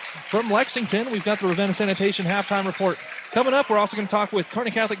run from Lexington. We've got the Ravenna Sanitation halftime report coming up. We're also going to talk with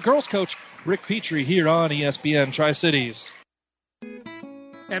Kearney Catholic girls coach Rick Petrie here on ESPN Tri-Cities.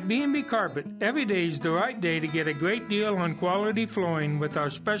 At B&B Carpet, every day is the right day to get a great deal on quality flooring with our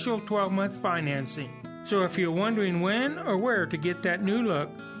special 12-month financing. So if you're wondering when or where to get that new look,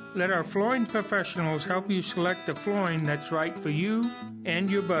 let our flooring professionals help you select the flooring that's right for you and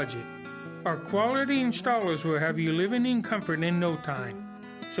your budget. Our quality installers will have you living in comfort in no time.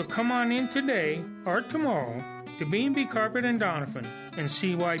 So come on in today or tomorrow to B&B Carpet in Donovan and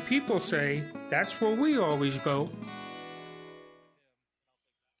see why people say that's where we always go.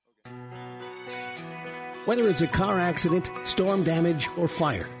 Whether it's a car accident, storm damage, or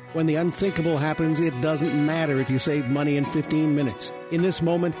fire, when the unthinkable happens, it doesn't matter if you save money in 15 minutes. In this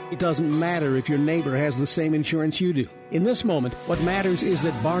moment, it doesn't matter if your neighbor has the same insurance you do. In this moment, what matters is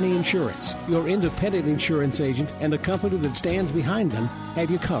that Barney Insurance, your independent insurance agent, and the company that stands behind them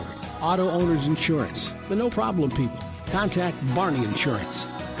have you covered. Auto Owners Insurance, the no-problem people. Contact Barney Insurance,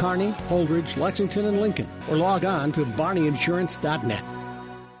 Kearney, Holdridge, Lexington, and Lincoln, or log on to barneyinsurance.net.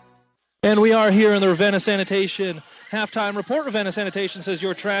 And we are here in the Ravenna Sanitation halftime report. Ravenna Sanitation says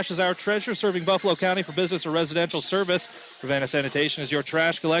your trash is our treasure, serving Buffalo County for business or residential service. Ravenna Sanitation is your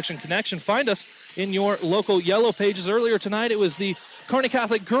trash collection connection. Find us in your local Yellow Pages. Earlier tonight, it was the Kearney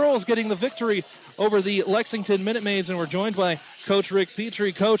Catholic girls getting the victory over the Lexington Minute Maids, and we're joined by Coach Rick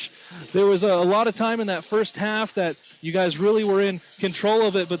Petrie. Coach, there was a lot of time in that first half that you guys really were in control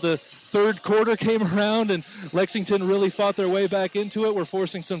of it, but the third quarter came around and Lexington really fought their way back into it. We're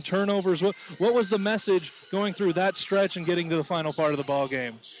forcing some turnovers. What was the message going through that stretch and getting to the final part of the ball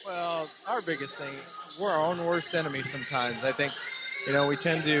game? Well, our biggest thing, we're our own worst enemy sometimes. I think, we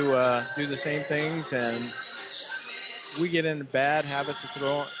tend to do the same things, and we get into bad habits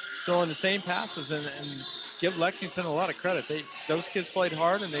of throwing the same passes and give Lexington a lot of credit. Those kids played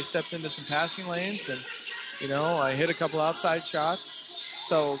hard, and they stepped into some passing lanes, and, I hit a couple outside shots.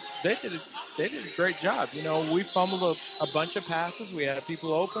 So they did a great job. We fumbled a bunch of passes. We had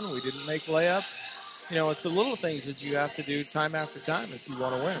people open. We didn't make layups. It's the little things that you have to do time after time if you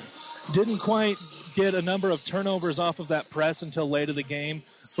want to win. Didn't quite get a number of turnovers off of that press until late in the game,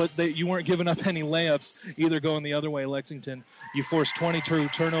 but you weren't giving up any layups either going the other way, Lexington. You forced 22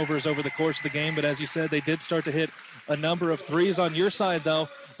 turnovers over the course of the game, but as you said, they did start to hit a number of threes. On your side, though,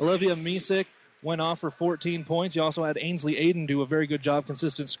 Olivia Misek went off for 14 points. You also had Ainsley Aiden do a very good job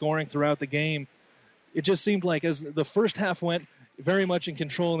consistent scoring throughout the game. It just seemed like as the first half went, very much in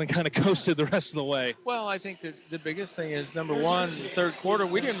control and then kind of coasted the rest of the way. Well, I think that the biggest thing is, number one, the third quarter,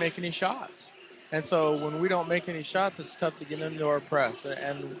 we didn't make any shots. And so when we don't make any shots, it's tough to get into our press.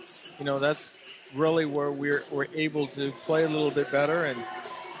 And, that's really where we're able to play a little bit better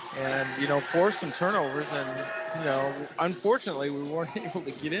and force some turnovers. And, unfortunately, we weren't able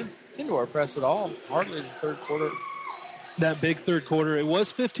to get into our press at all, hardly the third quarter. That big third quarter, it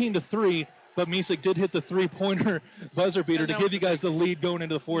was 15-3, but Misek did hit the three-pointer buzzer beater to give you guys the lead going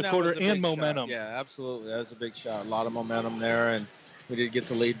into the fourth quarter and momentum. Shot. Yeah, absolutely. That was a big shot. A lot of momentum there, and we did get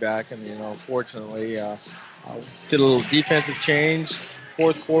the lead back. And, fortunately, did a little defensive change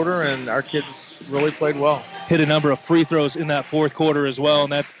fourth quarter, and our kids really played well. Hit a number of free throws in that fourth quarter as well,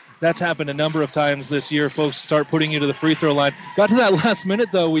 and that's happened a number of times this year. Folks start putting you to the free throw line. Got to that last minute,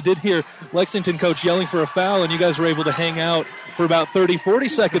 though. We did hear Lexington coach yelling for a foul, and you guys were able to hang out for about 30, 40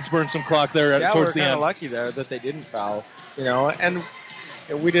 seconds, burn some clock there towards the end. Yeah, we're kind of lucky there that they didn't foul, and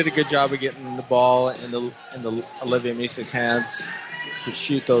we did a good job of getting the ball in the Olivia Misek's hands to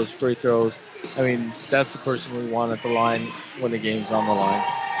shoot those free throws. I mean, that's the person we want at the line when the game's on the line.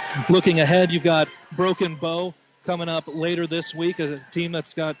 Looking ahead, you've got Broken Bow coming up later this week, a team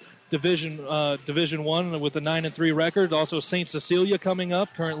that's got Division 1 with a 9-3 record. Also St. Cecilia coming up,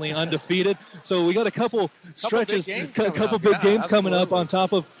 currently undefeated. So we got a couple stretches, a couple big games coming up on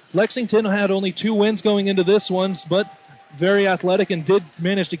top of Lexington. Had only 2 wins going into this one, but very athletic and did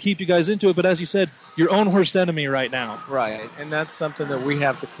manage to keep you guys into it. But as you said, your own worst enemy right now. Right, and that's something that we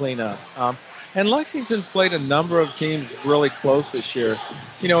have to clean up. And Lexington's played a number of teams really close this year.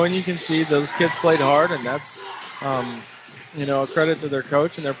 And you can see those kids played hard, and that's a credit to their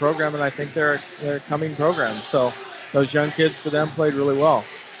coach and their program, and I think they're a coming program. So those young kids for them played really well.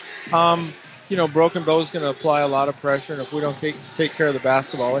 Broken Bow is going to apply a lot of pressure, and if we don't take care of the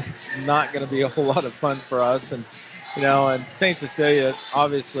basketball, it's not going to be a whole lot of fun for us. And St. Cecilia,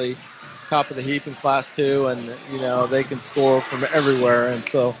 obviously, top of the heap in Class 2, and, they can score from everywhere, and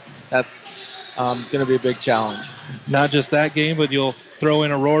so that's going to be a big challenge. Not just that game, but you'll throw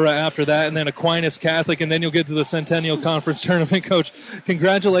in Aurora after that, and then Aquinas Catholic, and then you'll get to the Centennial Conference Tournament. Coach,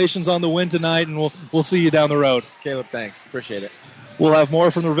 congratulations on the win tonight, and we'll see you down the road. Caleb, thanks. Appreciate it. We'll have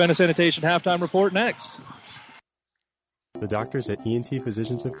more from the Ravenna Sanitation Halftime Report next. The doctors at ENT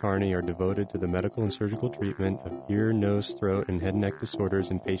Physicians of Kearney are devoted to the medical and surgical treatment of ear, nose, throat, and head and neck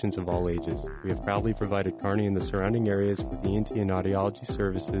disorders in patients of all ages. We have proudly provided Kearney and the surrounding areas with ENT and audiology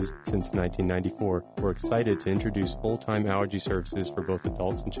services since 1994. We're excited to introduce full-time allergy services for both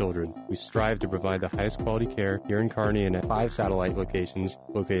adults and children. We strive to provide the highest quality care here in Kearney and at 5 satellite locations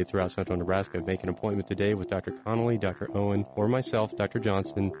located throughout central Nebraska. Make an appointment today with Dr. Connolly, Dr. Owen, or myself, Dr.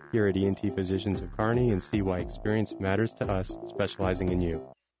 Johnson, here at ENT Physicians of Kearney, and see why experience matters to us, specializing in you.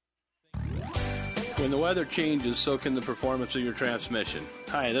 When the weather changes, so can the performance of your transmission.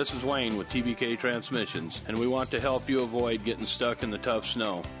 Hi, this is Wayne with TBK Transmissions, and we want to help you avoid getting stuck in the tough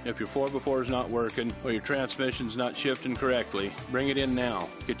snow. If your 4x4 is not working or your transmission's not shifting correctly, bring it in now.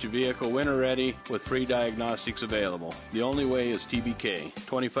 Get your vehicle winter ready with free diagnostics available. The only way is TBK,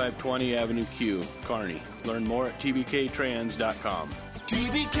 2520 Avenue Q, Kearney. Learn more at tbktrans.com.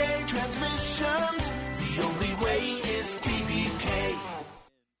 TBK Transmissions, the only way is TBK.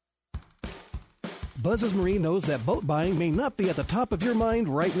 Buzz's Marine knows that boat buying may not be at the top of your mind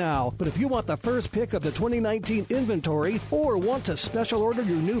right now, but if you want the first pick of the 2019 inventory or want to special order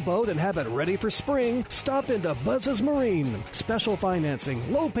your new boat and have it ready for spring, stop into Buzz's Marine. Special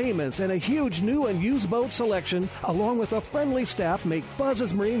financing, low payments, and a huge new and used boat selection, along with a friendly staff, make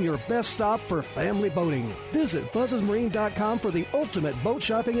Buzz's Marine your best stop for family boating. Visit buzzesmarine.com for the ultimate boat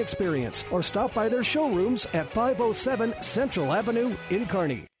shopping experience, or stop by their showrooms at 507 Central Avenue in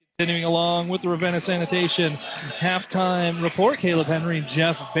Kearney. Continuing along with the Ravenna Sanitation halftime report, Caleb Henry and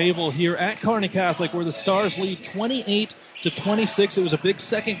Jeff Babel here at Kearney Catholic, where the Stars lead 28-26. It was a big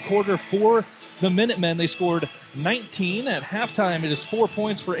second quarter for the Minutemen. They scored 19 at halftime. It is 4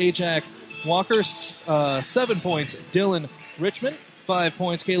 points for Ajax Walker, 7 points Dylan Richmond, 5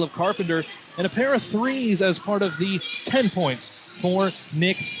 points Caleb Carpenter, and a pair of threes as part of the 10 points for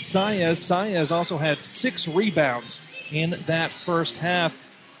Nick Saez. Saez also had 6 rebounds in that first half.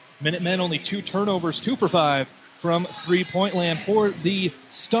 Minutemen only 2 turnovers, 2 for 5 from three-point land. For the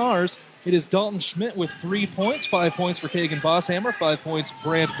Stars, it is Dalton Schmidt with 3 points, 5 points for Kagan Bosshammer, 5 points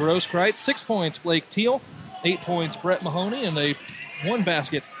Brad Grosskreitz, 6 points Blake Teal, 8 points Brett Mahoney, and a 1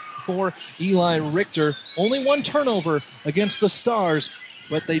 basket for Eli Richter. Only 1 turnover against the Stars,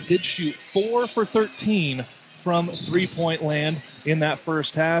 but they did shoot 4 for 13 from three-point land in that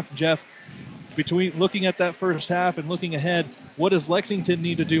first half. Jeff, between looking at that first half and looking ahead, what does Lexington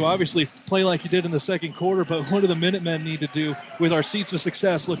need to do? Obviously, play like you did in the second quarter, but what do the Minutemen need to do with our seeds of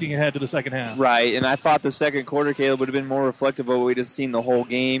success looking ahead to the second half? Right, and I thought the second quarter, Caleb, would have been more reflective of what we just seen the whole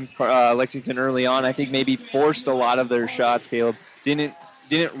game. Lexington early on, I think maybe forced a lot of their shots, Caleb. Didn't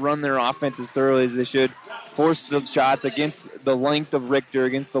run their offense as thoroughly as they should. Forced the shots against the length of Richter,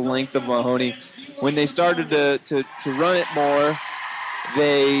 against the length of Mahoney. When they started to run it more,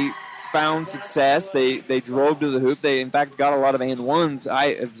 they found success. They drove to the hoop. They, in fact, got a lot of and ones, I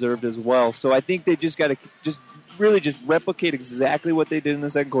observed as well. So I think they just got to really replicate exactly what they did in the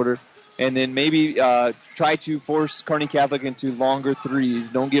second quarter, and then maybe try to force Kearney Catholic into longer threes.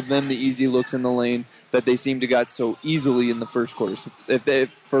 Don't give them the easy looks in the lane that they seem to got so easily in the first quarter. So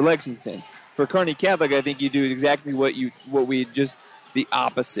for Lexington. For Kearney Catholic, I think you do exactly the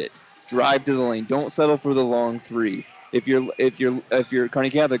opposite. Drive to the lane. Don't settle for the long three. If you're Kearney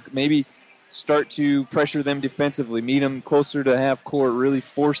Catholic, maybe start to pressure them defensively, meet them closer to half court, really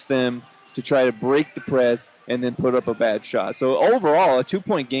force them to try to break the press and then put up a bad shot. So overall, a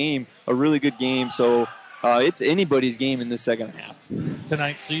 2-point game, a really good game. So it's anybody's game in the second half.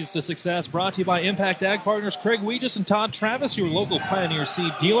 Tonight's Seeds to Success brought to you by Impact Ag Partners Craig Weegis and Todd Travis, your local Pioneer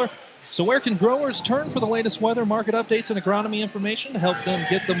seed dealer. So where can growers turn for the latest weather, market updates, and agronomy information to help them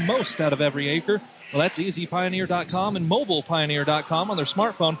get the most out of every acre? Well, that's easy. Pioneer.com and mobilepioneer.com on their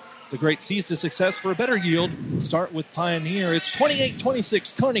smartphone. The great Seeds to Success for a better yield. Start with Pioneer. It's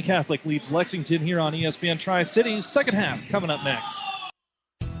 28-26. Kearney Catholic leads Lexington here on ESPN Tri-Cities. Second half coming up next.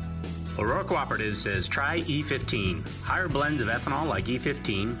 Aurora Cooperative says try E15. Higher blends of ethanol like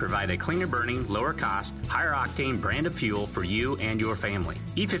E15 provide a cleaner burning, lower cost, higher octane brand of fuel for you and your family.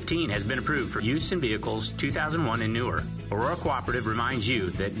 E15 has been approved for use in vehicles 2001 and newer. Aurora Cooperative reminds you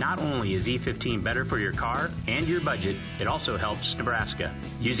that not only is E15 better for your car and your budget, it also helps Nebraska.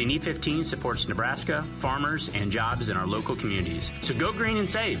 Using E15 supports Nebraska, farmers, and jobs in our local communities. So go green and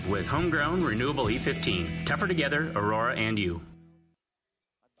save with homegrown, renewable E15. Tougher together, Aurora and you.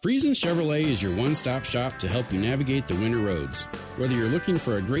 Friesen Chevrolet is your one-stop shop to help you navigate the winter roads. Whether you're looking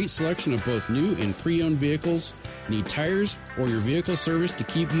for a great selection of both new and pre-owned vehicles, need tires, or your vehicle service to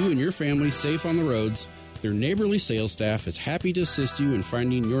keep you and your family safe on the roads, their neighborly sales staff is happy to assist you in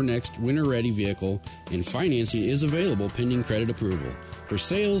finding your next winter-ready vehicle, and financing is available pending credit approval. For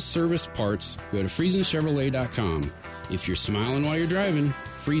sales, service, parts, go to FriesenChevrolet.com. If you're smiling while you're driving,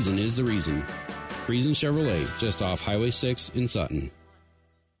 Friesen is the reason. Friesen Chevrolet, just off Highway 6 in Sutton.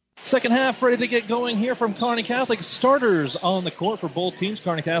 Second half ready to get going here from Kearney Catholic. Starters on the court for both teams.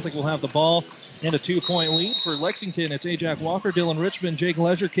 Kearney Catholic will have the ball and a 2-point lead. For Lexington, it's Ajax Walker, Dylan Richmond, Jake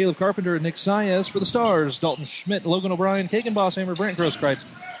Leisure, Caleb Carpenter, and Nick Saez. For the Stars, Dalton Schmidt, Logan O'Brien, Kagan Bosshammer, Brent Grosskreitz,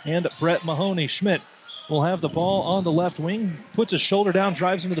 and Brett Mahoney. Schmidt will have the ball on the left wing, puts his shoulder down,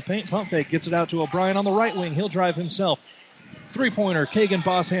 drives into the paint, pump fake, gets it out to O'Brien on the right wing. He'll drive himself. Three-pointer, Kagan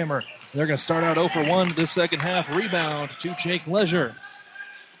Bosshammer. They're going to start out 0 for 1 this second half. Rebound to Jake Leisure.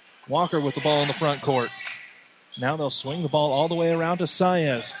 Walker with the ball in the front court. Now they'll swing the ball all the way around to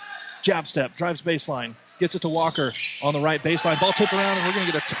Saez. Jab step, drives baseline, gets it to Walker on the right baseline. Ball tipped around, and we're going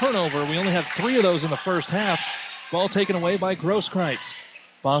to get a turnover. We only had 3 of those in the first half. Ball taken away by Grosskreitz.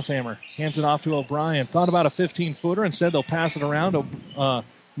 Bosshammer hands it off to O'Brien. Thought about a 15-footer. Instead, they'll pass it around.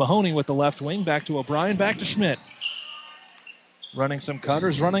 Mahoney with the left wing. Back to O'Brien. Back to Schmidt. Running some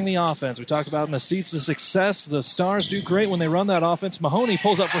cutters, running the offense. We talked about in the seats of success. The Stars do great when they run that offense. Mahoney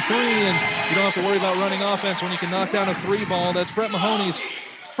pulls up for 3, and you don't have to worry about running offense when you can knock down a 3 ball. That's Brett Mahoney's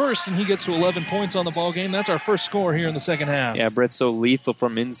first, and he gets to 11 points on the ball game. That's our first score here in the second half. Yeah, Brett's so lethal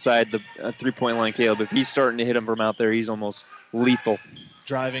from inside the 3-point line, Caleb. If he's starting to hit him from out there, he's almost lethal.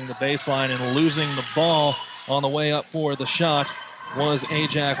 Driving the baseline and losing the ball on the way up for the shot was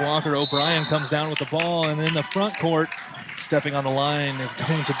Ajax Walker. O'Brien comes down with the ball, and in the front court, stepping on the line is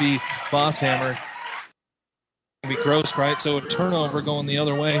going to be Bosshammer. Be Grosskreitz, so a turnover going the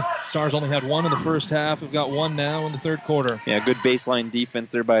other way. Stars only had 1 in the first half. We've got 1 now in the third quarter. Yeah, good baseline defense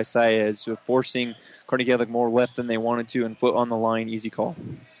there by Saez, so forcing Kearney Catholic more left than they wanted to, and foot on the line, easy call.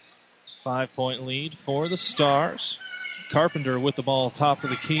 5-point lead for the Stars. Carpenter with the ball top of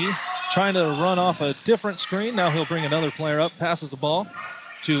the key, trying to run off a different screen. Now he'll bring another player up, passes the ball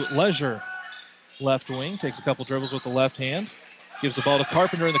to Leisure. Left wing, takes a couple dribbles with the left hand. Gives the ball to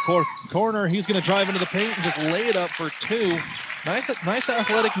Carpenter in the corner. He's going to drive into the paint and just lay it up for 2. Nice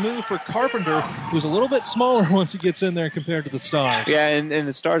athletic move for Carpenter, who's a little bit smaller once he gets in there compared to the Stars. Yeah, and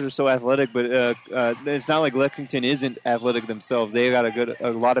the Stars are so athletic, but it's not like Lexington isn't athletic themselves. They got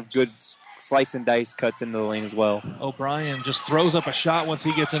a lot of good slice and dice cuts into the lane as well. O'Brien just throws up a shot once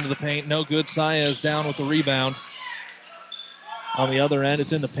he gets into the paint. No good. Saez down with the rebound. On the other end,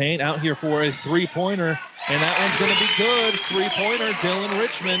 it's in the paint. Out here for a 3-pointer, and that one's going to be good. 3-pointer, Dylan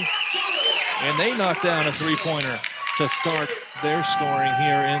Richmond. And they knock down a 3-pointer to start their scoring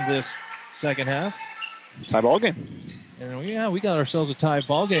here in this second half. Tie ball game. And we got ourselves a tie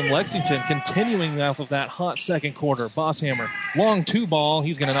ball game. Lexington continuing off of that hot second quarter. Bosshammer, long 2 ball.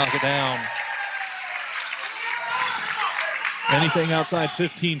 He's going to knock it down. Anything outside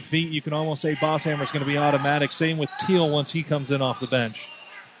 15 feet, you can almost say Bosshammer's going to be automatic. Same with Teal once he comes in off the bench.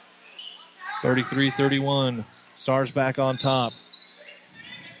 33-31. Stars back on top.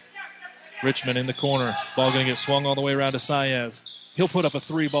 Richmond in the corner. Ball going to get swung all the way around to Saez. He'll put up a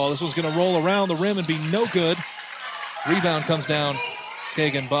 3 ball. This one's going to roll around the rim and be no good. Rebound comes down.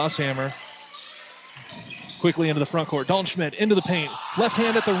 Kagan Bosshammer. Quickly into the front court. Dalton Schmidt into the paint. Left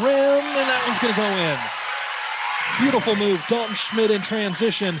hand at the rim, and that one's going to go in. Beautiful move. Dalton Schmidt in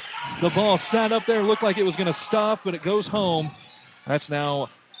transition. The ball sat up there, looked like it was going to stop, but it goes home. That's now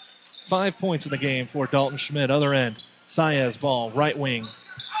 5 points in the game for Dalton Schmidt. Other end. Saez ball, right wing.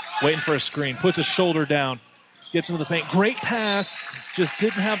 Waiting for a screen. Puts his shoulder down. Gets into the paint. Great pass. Just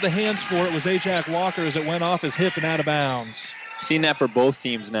didn't have the hands for it. It was Ajax Walker as it went off his hip and out of bounds. Seen that for both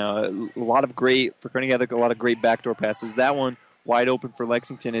teams now. A lot of great backdoor passes. That one wide open for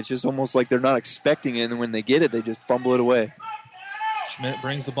Lexington. It's just almost like they're not expecting it, and when they get it, they just fumble it away. Schmidt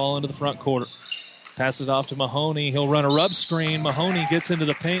brings the ball into the front court. Passes it off to Mahoney. He'll run a rub screen. Mahoney gets into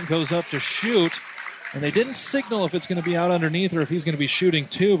the paint, goes up to shoot. And they didn't signal if it's going to be out underneath or if he's going to be shooting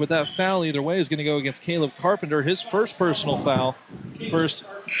 2, but that foul either way is going to go against Caleb Carpenter. His first personal foul, first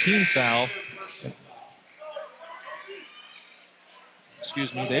team foul.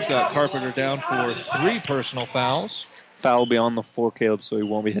 Excuse me, they've got Carpenter down for 3 personal fouls. Foul will be on the floor, Caleb, so he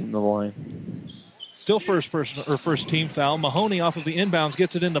won't be hitting the line. Still first team foul. Mahoney off of the inbounds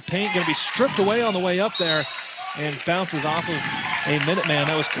gets it in the paint. Going to be stripped away on the way up there and bounces off of a Minuteman.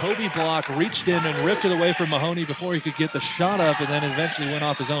 That was Kobe Block. Reached in and ripped it away from Mahoney before he could get the shot up, and then eventually went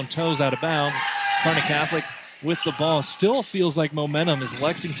off his own toes out of bounds. Kearney Catholic with the ball. Still feels like momentum is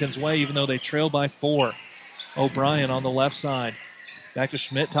Lexington's way, even though they trail by 4. O'Brien on the left side. Back to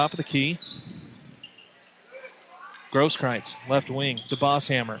Schmidt, top of the key. Grosskreitz, left wing to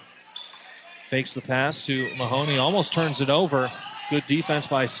Bosshammer. Fakes the pass to Mahoney, almost turns it over. Good defense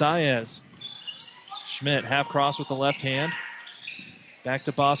by Saez. Schmidt, half cross with the left hand. Back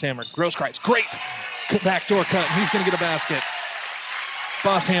to Bosshammer. Grosskreitz, great backdoor cut. He's going to get a basket.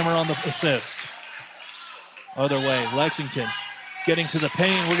 Bosshammer on the assist. Other way, Lexington getting to the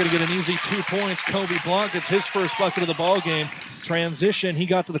paint. We're going to get an easy 2 points. Kobe Blanc gets his first bucket of the ball game. Transition, he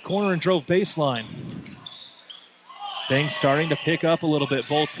got to the corner and drove baseline. Things starting to pick up a little bit,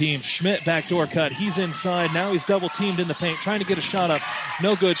 both teams. Schmidt, backdoor cut. He's inside. Now he's double-teamed in the paint, trying to get a shot up.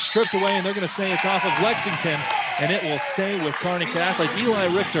 No good. Stripped away, and they're going to say it's off of Lexington, and it will stay with Kearney Catholic.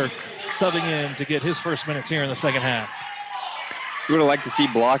 Eli Richter subbing in to get his first minutes here in the second half. You would have liked to see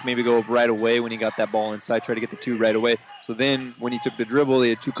Block maybe go right away when he got that ball inside, try to get the 2 right away. So then when he took the dribble, he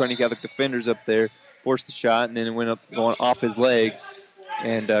had 2 Kearney Catholic defenders up there, forced the shot, and then it went up going off his leg,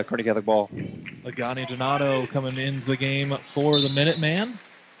 and Kearney Catholic ball. Lagani Donato coming into the game for the Minuteman.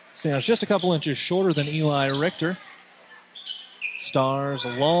 Stands just a couple inches shorter than Eli Richter. Stars,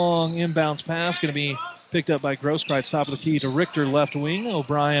 a long inbounds pass, going to be picked up by Grosskreitz, top of the key to Richter, left wing.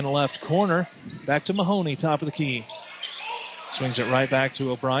 O'Brien, left corner. Back to Mahoney, top of the key. Swings it right back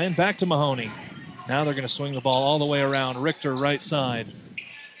to O'Brien, back to Mahoney. Now they're going to swing the ball all the way around. Richter, right side.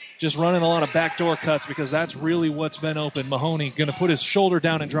 Just running a lot of backdoor cuts because that's really what's been open. Mahoney going to put his shoulder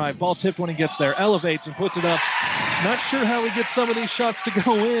down and drive. Ball tipped when he gets there. Elevates and puts it up. Not sure how he gets some of these shots to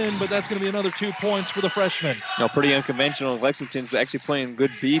go in, but that's going to be another 2 points for the freshman. No, pretty unconventional. Lexington's actually playing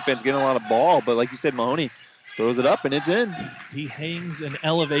good defense, getting a lot of ball, but like you said, Mahoney throws it up and it's in. He hangs and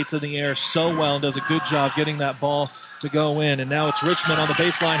elevates in the air so well and does a good job getting that ball to go in. And now it's Richmond on the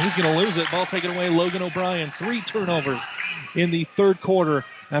baseline. He's going to lose it. Ball taken away. Logan O'Brien. 3 turnovers in the third quarter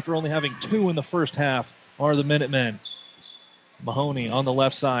after only having 2 in the first half are the Minutemen. Mahoney on the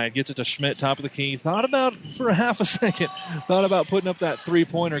left side gets it to Schmidt, top of the key. Thought about for a half a second. Thought about putting up that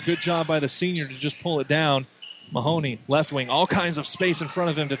 3-pointer. Good job by the senior to just pull it down. Mahoney, left wing, all kinds of space in front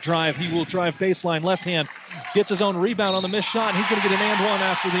of him to drive. He will drive baseline, left hand. Gets his own rebound on the missed shot, and he's going to get an and one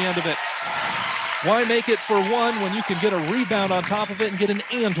after the end of it. Why make it for one when you can get a rebound on top of it and get an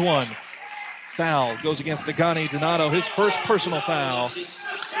and one? Foul goes against Agani Donato, his first personal foul.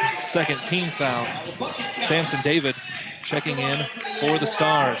 Second team foul. Samson David checking in for the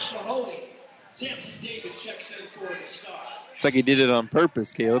Stars. It's like he did it on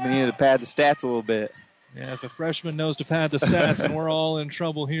purpose, Caleb. He needed to pad the stats a little bit. Yeah, if a freshman knows to pad the stats, and we're all in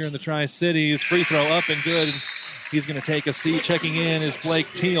trouble here in the Tri-Cities. Free throw up and good. And he's going to take a seat. Checking in is Blake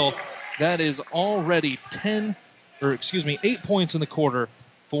Teal. That is already 8 points in the quarter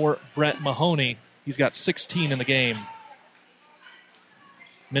for Brett Mahoney. He's got 16 in the game.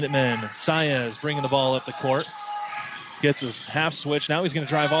 Minutemen, Saez bringing the ball up the court. Gets his half switch. Now he's going to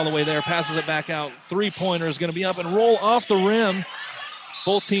drive all the way there. Passes it back out. 3-pointer is going to be up and roll off the rim.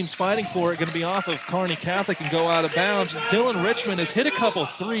 Both teams fighting for it. Going to be off of Kearney Catholic and go out of bounds. Dylan Richmond has hit a couple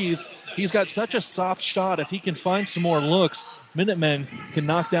threes. He's got such a soft shot. If he can find some more looks, Minutemen can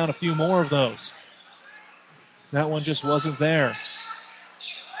knock down a few more of those. That one just wasn't there.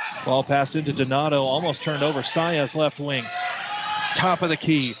 Ball passed into Donato. Almost turned over. Saez left wing. Top of the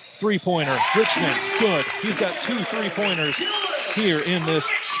key. 3-pointer. Richmond, good. He's got 2 3-pointers here in this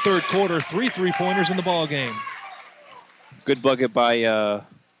third quarter. 3 3-pointers in the ball game. Good bucket by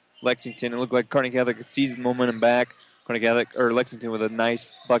Lexington. It looked like Kearney Catholic could seize the momentum back. Lexington with a nice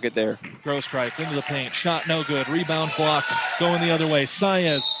bucket there. Grosskreitz into the paint. Shot no good. Rebound block going the other way.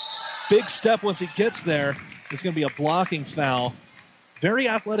 Saez, big step once he gets there. It's going to be a blocking foul. Very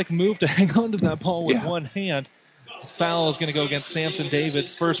athletic move to hang on to that ball with one hand. Foul is going to go against Samson David.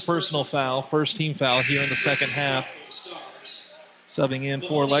 First personal foul, first team foul here in the second half. Subbing in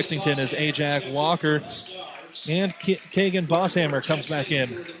for Lexington is Ajax Walker. And Kagan Bosshammer comes back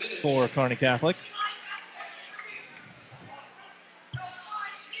in for Kearney Catholic.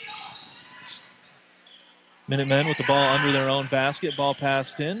 Minutemen with the ball under their own basket. Ball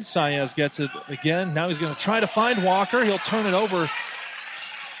passed in. Saez gets it again. Now he's going to try to find Walker. He'll turn it over.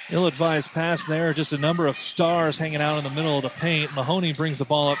 Ill-advised pass there. Just a number of stars hanging out in the middle of the paint. Mahoney brings the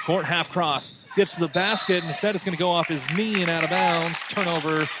ball up court. Half cross. Gets to the basket. And instead it's going to go off his knee and out of bounds.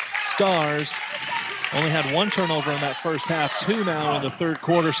 Turnover. Stars. Only had 1 turnover in that first half. 2 now in the third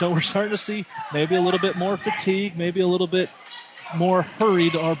quarter. So we're starting to see maybe a little bit more fatigue. Maybe a little bit more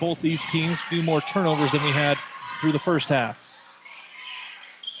hurried are both these teams. A few more turnovers than we had through the first half.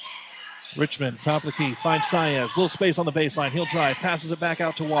 Richmond, top of the key, finds Saez. Little space on the baseline. He'll drive. Passes it back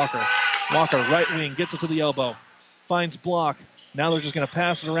out to Walker. Walker, right wing, gets it to the elbow. Finds block. Now they're just going to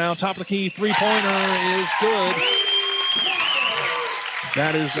pass it around. Top of the key, 3-pointer is good.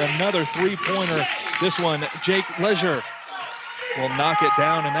 That is another 3-pointer. This one, Jake Leisure will knock it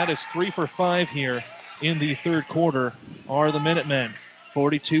down, and that is 3 for 5 here in the third quarter are the Minutemen.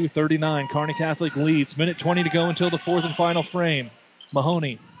 42-39. Kearney Catholic leads. Minute 20 to go until the fourth and final frame.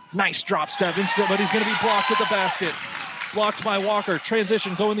 Mahoney. Nice drop step instant, but he's going to be blocked at the basket. Blocked by Walker.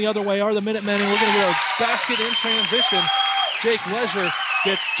 Transition going the other way are the Minutemen, and we're going to get a basket in transition. Jake Leisure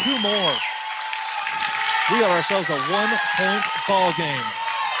gets 2 more. We have ourselves a 1-point ball game.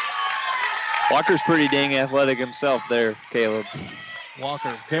 Walker's pretty dang athletic himself there, Caleb.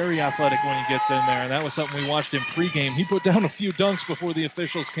 Walker, very athletic when he gets in there, and that was something we watched him pregame. He put down a few dunks before the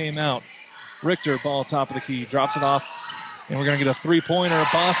officials came out. Richter, ball top of the key, drops it off. And we're going to get a 3-pointer.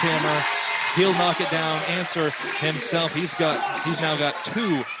 Bosshammer He'll knock it down, answer himself. He's now got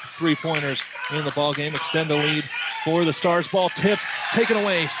 2 3-pointers in the ball game. Extend the lead for the Stars. Ball tipped, taken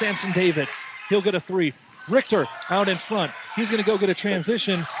away. Samson David. He'll get a 3. Richter out in front. He's going to go get a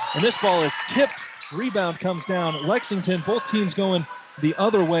transition, and this ball is tipped. Rebound comes down. Lexington, both teams going the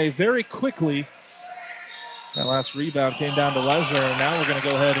other way very quickly. That last rebound came down to Leisure, and now we're going to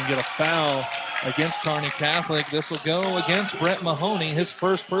go ahead and get a foul against Kearney Catholic. This will go against Brett Mahoney, his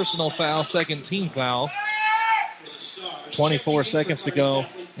first personal foul, second team foul. 24 seconds to go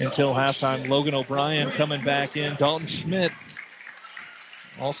until halftime. Logan O'Brien coming back in. Dalton Schmidt.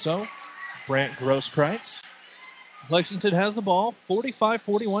 Also, Brant Grosskreitz. Lexington has the ball.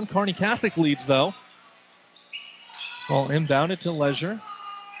 45-41. Kearney Catholic leads, though. Ball inbounded to Leisure.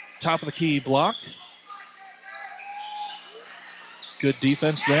 Top of the key blocked. Good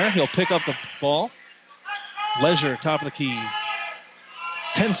defense there. He'll pick up the ball. Leisure, top of the key.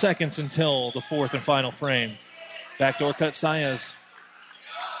 10 seconds until the fourth and final frame. Backdoor cut Saez.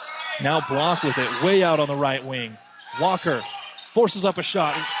 Now blocked with it. Way out on the right wing. Walker forces up a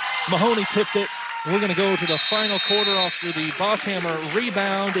shot. Mahoney tipped it. We're going to go to the final quarter after the Bosshammer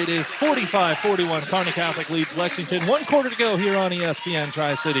rebound. It is 45-41. Kearney Catholic leads Lexington. 1 quarter to go here on ESPN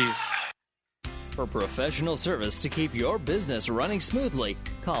Tri-Cities. For professional service to keep your business running smoothly,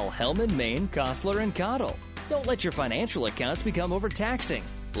 call Hellman, Maine, Kostler, and Cottle. Don't let your financial accounts become overtaxing.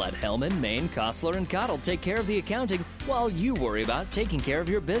 Let Hellman, Maine, Kostler, and Cottle take care of the accounting while you worry about taking care of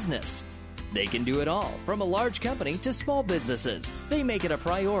your business. They can do it all, from a large company to small businesses. They make it a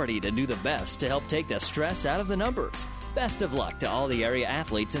priority to do the best to help take the stress out of the numbers. Best of luck to all the area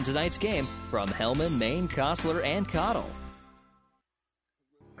athletes in tonight's game from Hellman, Maine, Kostler, and Cottle.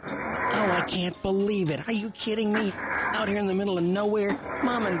 Oh, I can't believe it. Are you kidding me? Out here in the middle of nowhere?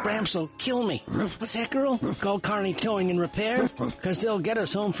 Mom and Bramps will kill me. What's that, girl? Call Kearney Towing and Repair? Because they'll get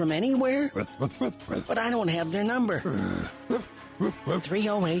us home from anywhere? But I don't have their number.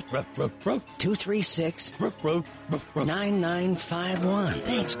 308-236-9951.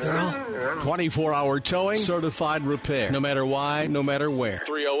 Thanks, girl. 24-hour towing, certified repair. No matter why, no matter where.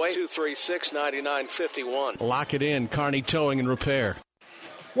 308-236-9951. Lock it in, Kearney Towing and Repair.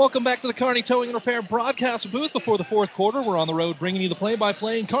 Welcome back to the Kearney Towing and Repair broadcast booth before the fourth quarter. We're on the road bringing you the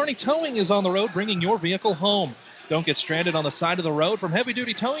play-by-play, and Kearney Towing is on the road bringing your vehicle home. Don't get stranded on the side of the road. From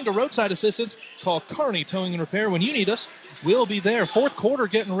heavy-duty towing to roadside assistance, call Kearney Towing and Repair when you need us. We'll be there. Fourth quarter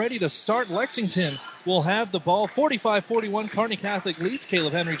getting ready to start. Lexington will have the ball. 45-41, Kearney Catholic leads.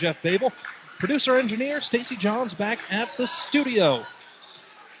 Caleb Henry, Jeff Babel. Producer-engineer Stacy Johns back at the studio.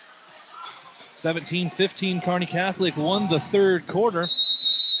 17-15, Kearney Catholic won the third quarter.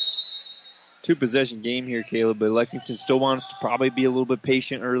 2-possession game here, Caleb, but Lexington still wants to probably be a little bit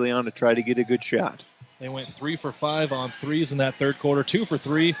patient early on to try to get a good shot. They went 3 for 5 on threes in that third quarter. 2 for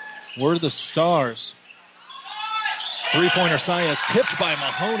 3 were the Stars. Three-pointer Saez tipped by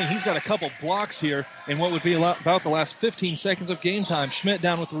Mahoney. He's got a couple blocks here in what would be about the last 15 seconds of game time. Schmidt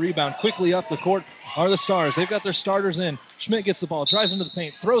down with the rebound. Quickly up the court are the Stars. They've got their starters in. Schmidt gets the ball, drives into the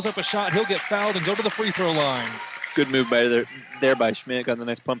paint, throws up a shot. He'll get fouled and go to the free throw line. Good move there by Schmidt. Got the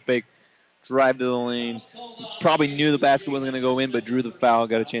nice pump fake. Drive to the lane. Probably knew the basket wasn't going to go in, but drew the foul.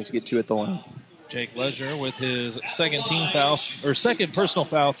 Got a chance to get 2 at the line. Jake Leisure with his second personal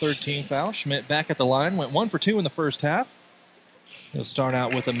foul, third team foul. Schmidt back at the line. Went 1 for 2 in the first half. He'll start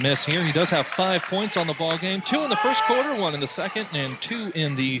out with a miss here. He does have 5 points on the ball game. 2 in the first quarter, 1 in the second, and 2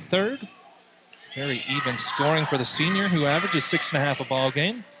 in the third. Very even scoring for the senior, who averages 6.5 a ball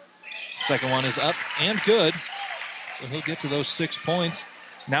game. Second one is up and good. So he'll get to those 6 points.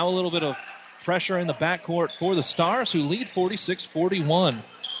 Now a little bit of pressure in the backcourt for the Stars, who lead 46-41.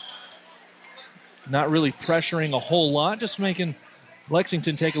 Not really pressuring a whole lot, just making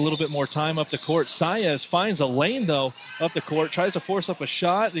Lexington take a little bit more time up the court. Saez finds a lane, though, up the court, tries to force up a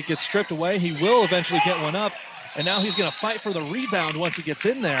shot. It gets stripped away. He will eventually get one up, and now he's going to fight for the rebound once he gets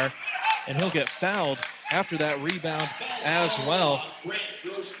in there, and he'll get fouled after that rebound as well.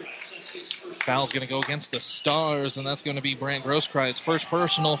 Foul's going to go against the Stars, and that's going to be Brant Grosskreitz. First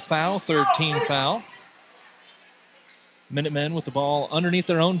personal foul, third team foul. Minutemen with the ball underneath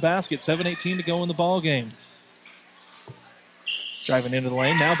their own basket. 7:18 to go in the ball game. Driving into the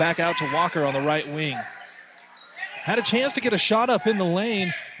lane. Now back out to Walker on the right wing. Had a chance to get a shot up in the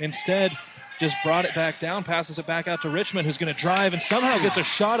lane. Instead, just brought it back down. Passes it back out to Richmond, who's going to drive and somehow gets a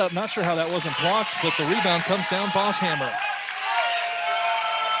shot up. Not sure how that wasn't blocked, but the rebound comes down Bosshammer.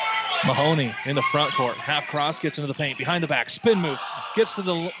 Mahoney in the front court. Half cross, gets into the paint. Behind the back, spin move. Gets to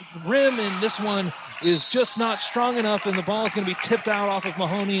the rim, and this one is just not strong enough, and the ball is going to be tipped out off of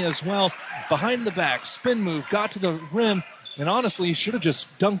Mahoney as well. Behind the back, spin move. Got to the rim, And honestly, he should have just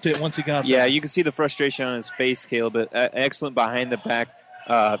dunked it once he got there. Yeah, you can see the frustration on his face, Caleb. But excellent behind-the-back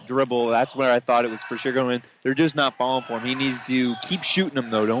dribble. That's where I thought it was for sure going in. They're just not falling for him. He needs to keep shooting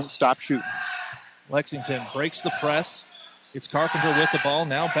them, though. Don't stop shooting. Lexington breaks the press. It's Carpenter with the ball.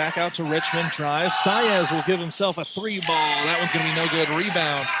 Now back out to Richmond. Drives. Saez will give himself a 3 ball. That one's going to be no good.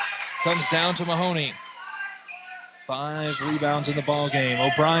 Rebound comes down to Mahoney. 5 rebounds in the ball game.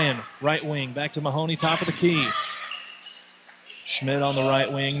 O'Brien, right wing. Back to Mahoney, top of the key. Schmidt on the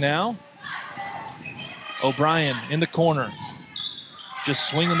right wing now. O'Brien in the corner. Just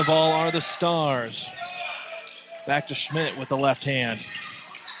swinging the ball are the Stars. Back to Schmidt with the left hand.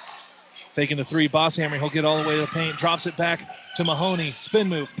 Faking the 3, Bosshammer. He'll get all the way to the paint. Drops it back to Mahoney. Spin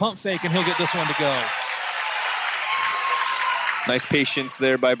move, pump fake, and he'll get this one to go. Nice patience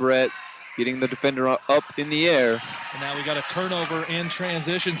there by Brett. Getting the defender up in the air. And now we got a turnover in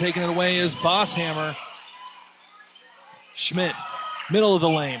transition. Taking it away is Bosshammer. Schmidt, middle of the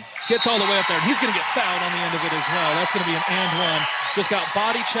lane. Gets all the way up there, and he's going to get fouled on the end of it as well. That's going to be an and one. Just got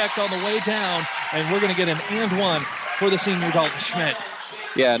body checked on the way down, and we're going to get an and one for the senior Dalton Schmidt.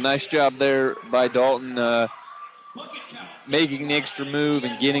 Yeah, nice job there by Dalton, making the extra move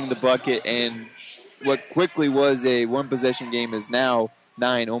and getting the bucket. And what quickly was a one-possession game is now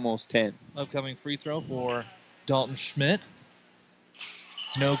 9, almost 10. Upcoming free throw for Dalton Schmidt.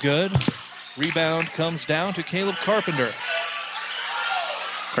 No good. Rebound comes down to Caleb Carpenter.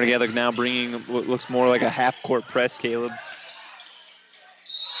 Kearney Catholic now bringing what looks more like a half-court press, Caleb.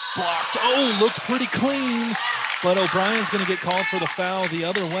 Blocked. Oh, looked pretty clean. But O'Brien's going to get called for the foul the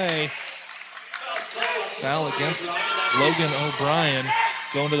other way. Foul against Logan O'Brien.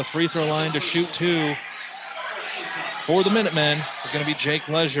 Going to the free throw line to shoot 2. For the Minutemen, it's going to be Jake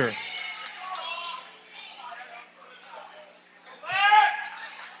Leisure.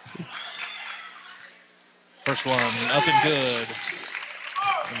 First one up and good.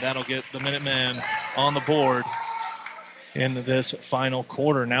 And that'll get the Minutemen on the board in this final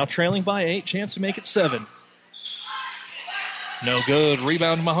quarter. Now trailing by 8, chance to make it 7. No good.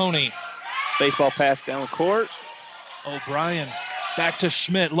 Rebound Mahoney. Baseball pass down the court. O'Brien back to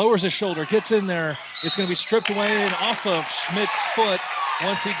Schmidt. Lowers his shoulder. Gets in there. It's going to be stripped away and off of Schmidt's foot.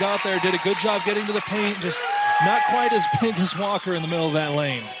 Once he got there, did a good job getting to the paint. Just not quite as big as Walker in the middle of that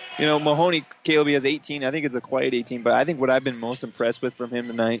lane. You know, Mahoney, Caleb, he has 18. I think it's a quiet 18, but I think what I've been most impressed with from him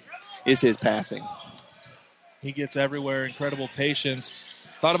tonight is his passing. He gets everywhere. Incredible patience.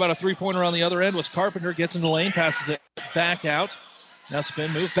 Thought about a 3-pointer on the other end. Was Carpenter. Gets in the lane. Passes it back out. Now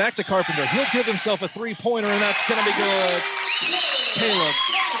spin move. Back to Carpenter. He'll give himself a 3-pointer, and that's going to be good. Caleb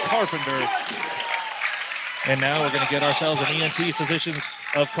Carpenter. And now we're going to get ourselves an ENT Physicians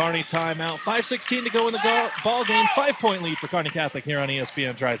of Kearney timeout. 5:16 to go in the ball game. 5-point lead for Kearney Catholic here on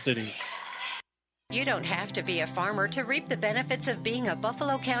ESPN Tri-Cities. You don't have to be a farmer to reap the benefits of being a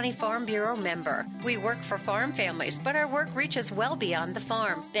Buffalo County Farm Bureau member. We work for farm families, but our work reaches well beyond the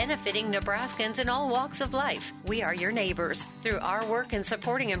farm, benefiting Nebraskans in all walks of life. We are your neighbors. Through our work in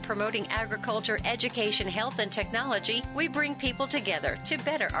supporting and promoting agriculture, education, health, and technology, we bring people together to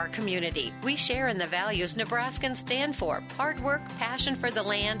better our community. We share in the values Nebraskans stand for: hard work, passion for the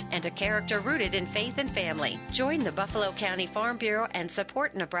land, and a character rooted in faith and family. Join the Buffalo County Farm Bureau and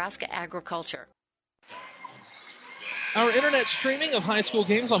support Nebraska agriculture. Our internet streaming of high school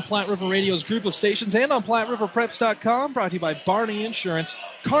games on Platte River Radio's group of stations and on PlatteRiverPreps.com, brought to you by Barney Insurance,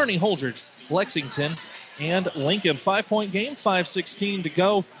 Kearney, Holdrege, Lexington, and Lincoln. 5-point game, 5:16 to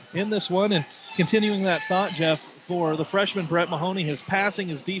go in this one. And continuing that thought, Jeff, for the freshman Brett Mahoney, his passing,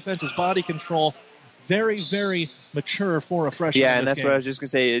 his defense, his body control, very, very mature for a freshman. Yeah, and that's what I was just going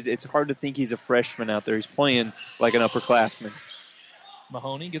to say. It's hard to think he's a freshman out there. He's playing like an upperclassman.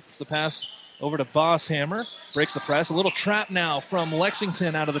 Mahoney gets the pass over to Bosshammer. Breaks the press. A little trap now from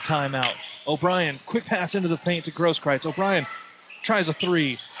Lexington out of the timeout. O'Brien, quick pass into the paint to Grosskreitz. O'Brien tries a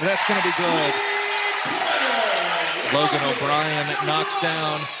 3. That's going to be good. Logan O'Brien knocks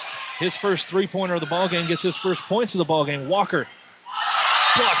down his first 3-pointer of the ballgame, gets his first points of the ballgame. Walker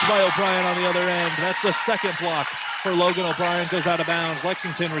blocked by O'Brien on the other end. That's the second block for Logan O'Brien. Goes out of bounds.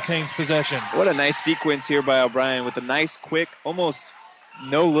 Lexington retains possession. What a nice sequence here by O'Brien with a nice, quick, almost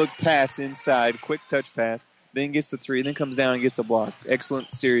no-look pass inside, quick touch pass, then gets the 3, then comes down and gets a block.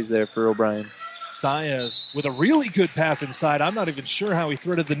 Excellent series there for O'Brien. Saez with a really good pass inside. I'm not even sure how he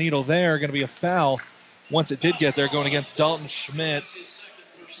threaded the needle there. Going to be a foul once it did get there, going against Dalton Schmidt.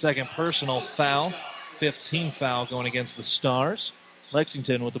 Second personal foul. 15th foul going against the Stars.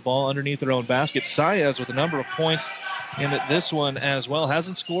 Lexington with the ball underneath their own basket. Saez with a number of points in this one as well.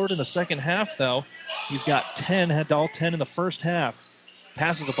 Hasn't scored in the second half, though. He's got 10, had all 10 in the first half.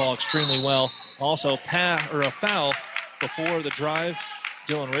 Passes the ball extremely well. Also, a foul before the drive.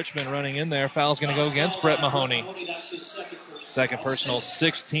 Dylan Richmond running in there. Foul's going to go against Brett Mahoney. Second personal,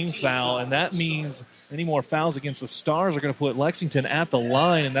 16th foul, and that means any more fouls against the Stars are going to put Lexington at the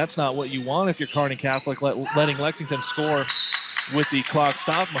line, and that's not what you want if you're Kearney Catholic, letting Lexington score with the clock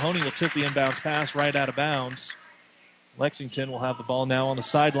stopped. Mahoney will tip the inbounds pass right out of bounds. Lexington will have the ball now on the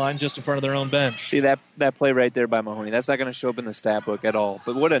sideline just in front of their own bench. See that play right there by Mahoney. That's not going to show up in the stat book at all.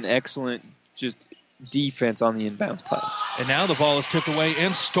 But what an excellent just defense on the inbounds pass. And now the ball is tipped away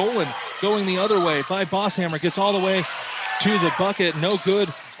and stolen going the other way by Bosshammer. Gets all the way to the bucket. No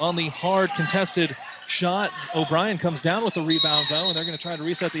good on the hard contested shot. O'Brien comes down with the rebound, though, and they're going to try to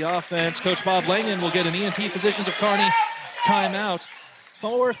reset the offense. Coach Bob Langen will get an ENT Physicians of Kearney timeout.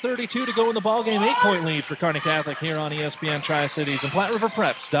 4:32 to go in the ballgame. 8-point lead for Kearney Catholic here on ESPN Tri-Cities and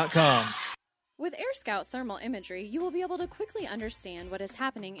PlatteRiverPreps.com. With Air Scout Thermal Imagery, you will be able to quickly understand what is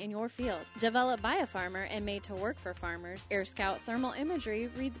happening in your field. Developed by a farmer and made to work for farmers, Air Scout Thermal Imagery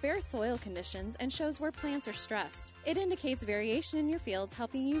reads bare soil conditions and shows where plants are stressed. It indicates variation in your fields,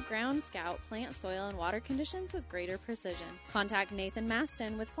 helping you ground scout plant soil and water conditions with greater precision. Contact Nathan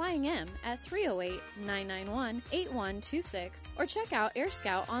Maston with Flying M at 308-991-8126 or check out Air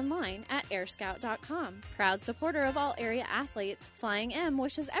Scout online at airscout.com. Proud supporter of all area athletes, Flying M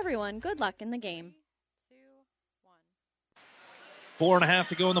wishes everyone good luck in the game. 4.5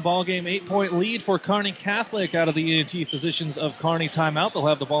 to go in the ball game. 8-point lead for Kearney Catholic out of the ENT Physicians of Kearney timeout. They'll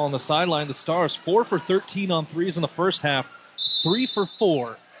have the ball on the sideline. The Stars 4 for 13 on threes in the first half, 3 for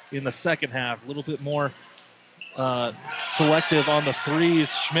 4 in the second half. A little bit more selective on the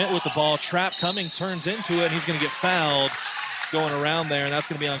threes. Schmidt with the ball. Trap coming, turns into it, and he's going to get fouled going around there, and that's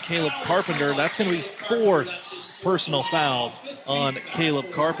going to be on Caleb Carpenter. That's going to be 4 personal fouls on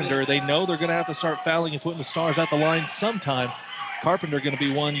Caleb Carpenter. They know they're going to have to start fouling and putting the Stars at the line sometime. Carpenter going to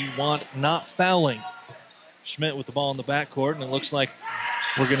be one you want not fouling. Schmidt with the ball in the backcourt, and it looks like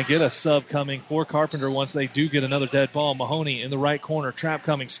we're going to get a sub coming for Carpenter once they do get another dead ball. Mahoney in the right corner. Trap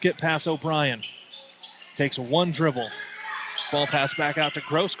coming. Skip pass O'Brien. Takes one dribble. Ball pass back out to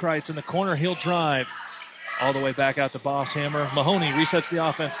Grosskreitz in the corner. He'll drive. All the way back out to Bosshammer. Mahoney resets the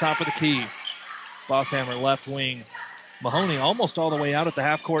offense, top of the key. Bosshammer left wing. Mahoney almost all the way out at the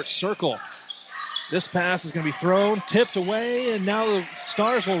half-court circle. This pass is going to be thrown, tipped away, and now the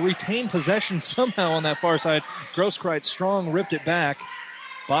Stars will retain possession somehow on that far side. Grosskreitz strong, ripped it back.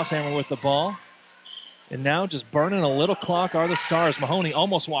 Bosshammer with the ball. And now just burning a little clock are the Stars. Mahoney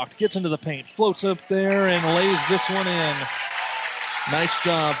almost walked, gets into the paint, floats up there, and lays this one in. Nice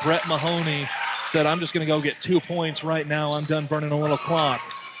job, Brett Mahoney. Said, I'm just going to go get 2 points right now. I'm done burning a little clock.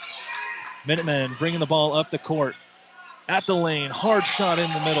 Minutemen bringing the ball up the court. At the lane, hard shot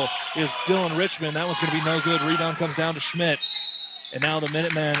in the middle is Dylan Richmond. That one's going to be no good. Rebound comes down to Schmidt. And now the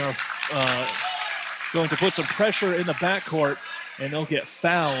Minutemen are going to put some pressure in the backcourt, and they'll get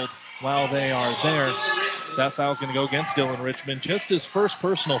fouled while they are there. That foul's going to go against Dylan Richmond. Just his first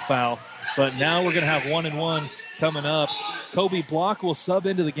personal foul. But now we're going to have 1-and-1 coming up. Kobe Block will sub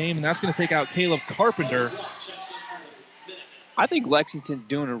into the game, and that's going to take out Caleb Carpenter. I think Lexington's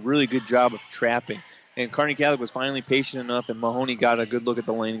doing a really good job of trapping. And Kearney Catholic was finally patient enough, and Mahoney got a good look at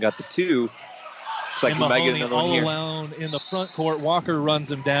the lane and got the 2. Looks like and he might get Mahoney another one here. all alone in the front court. Walker runs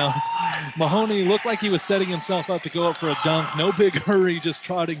him down. Mahoney looked like he was setting himself up to go up for a dunk. No big hurry, just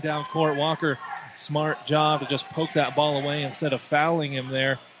trotting down court. Walker, smart job to just poke that ball away instead of fouling him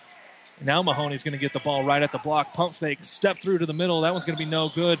there. Now Mahoney's going to get the ball right at the block. Pump fake, step through to the middle. That one's going to be no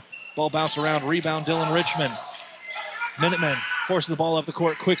good. Ball bounce around. Rebound, Dylan Richmond. Minutemen forces the ball up the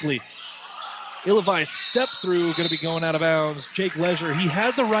court quickly. Ilevi's step through, going to be going out of bounds. Jake Leisure, he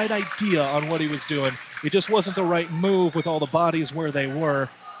had the right idea on what he was doing. It just wasn't the right move with all the bodies where they were.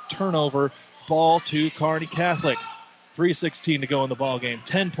 Turnover, ball to Kearney Catholic. 3:16 to go in the ball game.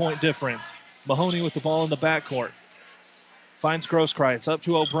 10-point difference. Mahoney with the ball in the backcourt. Finds Grosskreitz up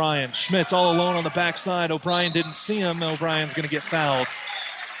to O'Brien. Schmidt's all alone on the backside. O'Brien didn't see him. O'Brien's going to get fouled.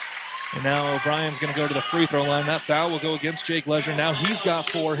 And now O'Brien's going to go to the free throw line. That foul will go against Jake Leisure. Now he's got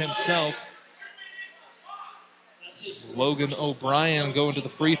 4 himself. Logan O'Brien going to the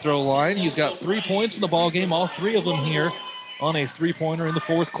free throw line. He's got 3 points in the ball game, all 3 of them here on a three-pointer in the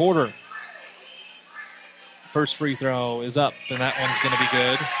fourth quarter. First free throw is up, and that one's going to be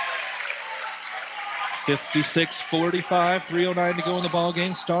good. 56-45, 3:09 to go in the ball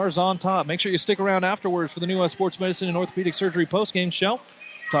game. Stars on top. Make sure you stick around afterwards for the new Sports Medicine and Orthopedic Surgery postgame show.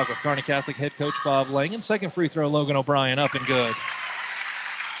 Talk with Kearney Catholic head coach Bob Langen. Second free throw, Logan O'Brien, up and good.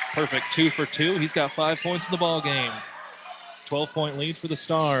 Perfect 2 for 2. He's got 5 points in the ball game. 12-point lead for the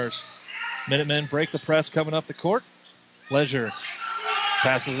Stars. Minutemen break the press coming up the court. Leisure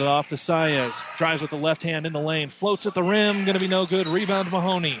Passes it off to Saez. Drives with the left hand in the lane. Floats at the rim. Going to be no good. Rebound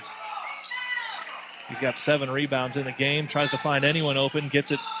Mahoney. He's got 7 rebounds in the game. Tries to find anyone open.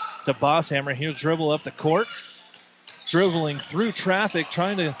 Gets it to Bosshammer. Here's dribble up the court. Dribbling through traffic.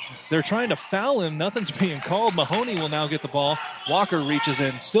 They're trying to foul him. Nothing's being called. Mahoney will now get the ball. Walker reaches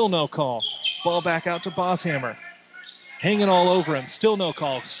in. Still no call. Ball back out to Bosshammer. Hanging all over him. Still no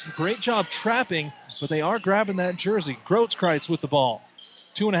call. Great job trapping, but they are grabbing that jersey. Grotzkreitz with the ball.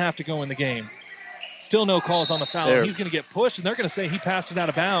 2.5 to go in the game. Still no calls on the foul. He's going to get pushed, and they're going to say he passed it out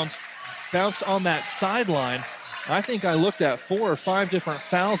of bounds. Bounced on that sideline. I think I looked at 4 or 5 different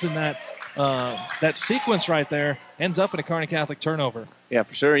fouls in that sequence right there. Ends up in a Kearney Catholic turnover. Yeah,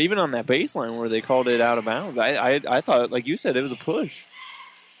 for sure. Even on that baseline where they called it out of bounds, I thought, like you said, it was a push.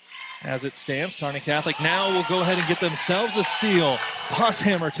 As it stands, Kearney Catholic now will go ahead and get themselves a steal.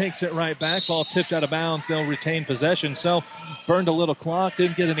 Bosshammer takes it right back. Ball tipped out of bounds. They'll retain possession. So burned a little clock.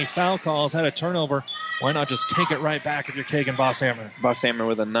 Didn't get any foul calls. Had a turnover. Why not just take it right back if you're Kagan Bosshammer? Bosshammer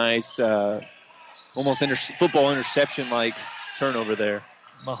with a nice almost football interception-like turnover there.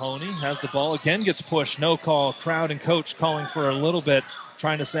 Mahoney has the ball. Again gets pushed. No call. Crowd and coach calling for a little bit.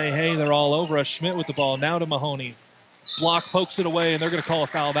 Trying to say, hey, they're all over us. Schmidt with the ball. Now to Mahoney. Block pokes it away, and they're going to call a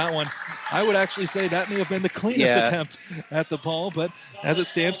foul that one. I would actually say that may have been the cleanest attempt at the ball, but as it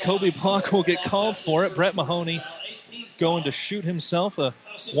stands, Kobe Block will get called for it. Brett Mahoney going to shoot himself a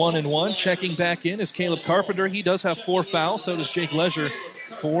 1-and-1. Checking back in is Caleb Carpenter. He does have 4 fouls. So does Jake Leisure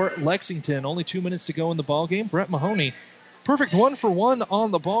for Lexington. Only 2 minutes to go in the ball game. Brett Mahoney, perfect 1-for-1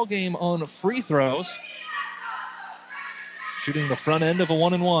 on the ball game on free throws. Shooting the front end of a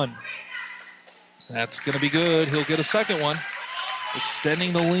 1-and-1. That's going to be good. He'll get a second one,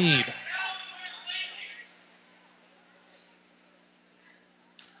 extending the lead.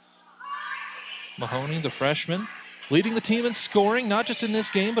 Mahoney, the freshman, leading the team in scoring, not just in this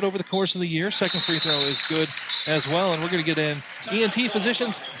game, but over the course of the year. Second free throw is good as well, and we're going to get in ENT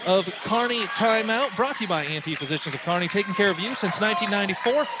Physicians of Kearney timeout, brought to you by ENT Physicians of Kearney, taking care of you since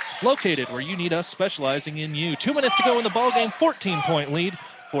 1994, located where you need us, specializing in you. 2 minutes to go in the ballgame, 14-point lead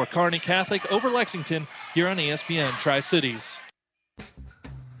for Kearney Catholic over Lexington here on ESPN Tri-Cities.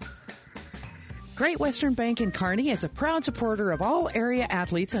 Great Western Bank in Kearney is a proud supporter of all area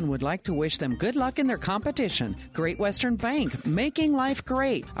athletes and would like to wish them good luck in their competition. Great Western Bank, making life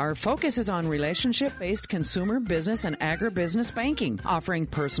great. Our focus is on relationship-based consumer, business, and agribusiness banking, offering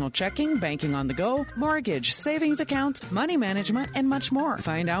personal checking, banking on the go, mortgage, savings accounts, money management, and much more.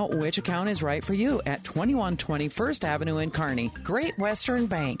 Find out which account is right for you at 2120 First Avenue in Kearney. Great Western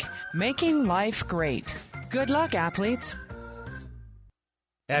Bank, making life great. Good luck, athletes.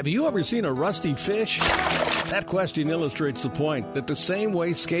 Have you ever seen a rusty fish? That question illustrates the point that the same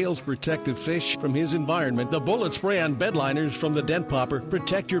way scales protected fish from his environment, the bullet spray-on bed liners from the Dent Popper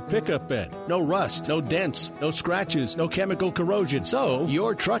protect your pickup bed. No rust, no dents, no scratches, no chemical corrosion. So,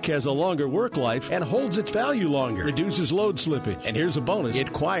 your truck has a longer work life and holds its value longer, reduces load slippage. And here's a bonus,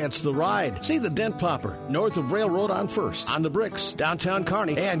 it quiets the ride. See the Dent Popper, north of Railroad on 1st, on the Bricks, downtown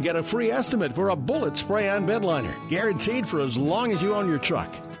Kearney, and get a free estimate for a bullet spray-on bed liner. Guaranteed for as long as you own your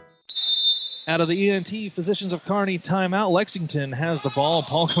truck. Out of the ENT Physicians of Kearney timeout, Lexington has the ball.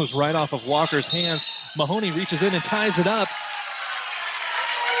 Ball goes right off of Walker's hands. Mahoney reaches in and ties it up.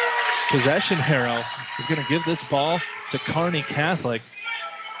 Possession arrow is going to give this ball to Kearney Catholic.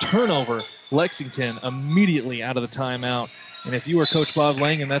 Turnover, Lexington immediately out of the timeout. And if you were Coach Bob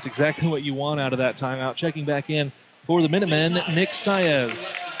Langen, that's exactly what you want out of that timeout. Checking back in for the Minutemen, Nick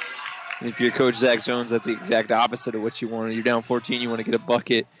Saez. If you're Coach Zach Jones, that's the exact opposite of what you want. You're down 14, you want to get a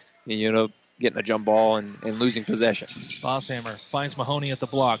bucket, and getting a jump ball and losing possession. Bosshammer finds Mahoney at the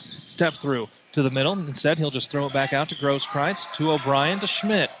block. Step through to the middle. Instead, he'll just throw it back out to Grotzkreitz, to O'Brien, to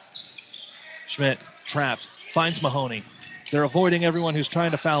Schmidt. Schmidt trapped, finds Mahoney. They're avoiding everyone who's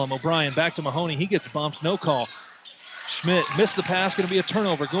trying to foul him. O'Brien back to Mahoney. He gets bumped. No call. Schmidt missed the pass. Going to be a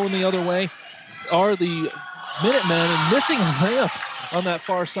turnover. Going the other way are the Minutemen, and missing a layup on that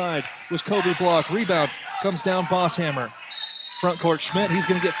far side was Kobe Block. Rebound comes down Bosshammer. Front court Schmidt, he's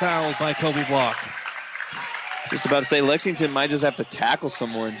going to get fouled by Kobe Block. Just about to say, Lexington might just have to tackle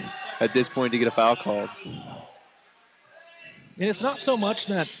someone at this point to get a foul called. And it's not so much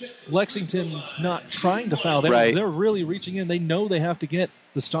that Lexington's not trying to foul. They're really reaching in. They know they have to get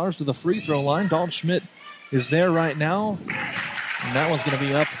the Stars to the free throw line. Dalton Schmidt is there right now. And that one's going to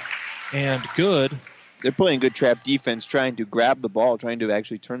be up and good. They're playing good trap defense, trying to grab the ball, trying to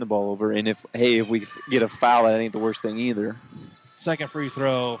actually turn the ball over. And if we get a foul, that ain't the worst thing either. Second free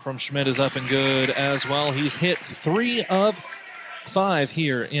throw from Schmidt is up and good as well. He's hit 3 of 5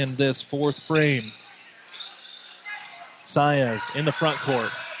 here in this fourth frame. Saez in the front court.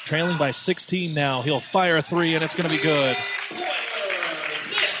 Trailing by 16 now. He'll fire a three, and it's going to be good.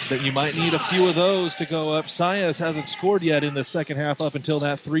 But you might need a few of those to go up. Saez hasn't scored yet in the second half up until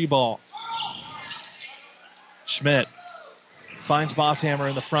that three ball. Schmidt finds Bosshammer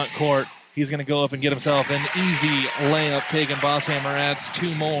in the front court. He's going to go up and get himself an easy layup. Kagan Bosshammer adds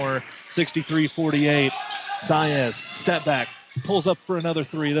two more. 63-48. Saez, step back, pulls up for another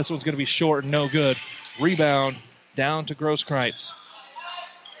three. This one's going to be short and no good. Rebound down to Grosskreutz.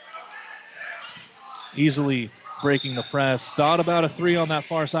 Easily breaking the press. Thought about a three on that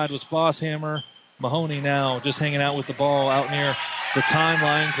far side was Bosshammer. Mahoney now just hanging out with the ball out near the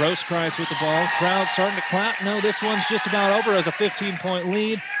timeline. Grosskreutz with the ball. Crowd starting to clap. No, this one's just about over as a 15-point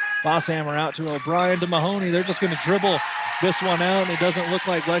lead. Bosshammer out to O'Brien to Mahoney. They're just going to dribble this one out, and it doesn't look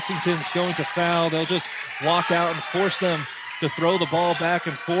like Lexington's going to foul. They'll just walk out and force them to throw the ball back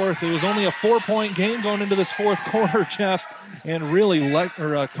and forth. It was only a 4-point game going into this fourth quarter, Jeff, and really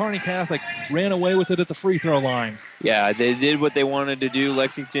Kearney Catholic ran away with it at the free throw line. Yeah, they did what they wanted to do.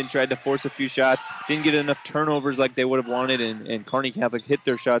 Lexington tried to force a few shots, didn't get enough turnovers like they would have wanted, and Kearney Catholic hit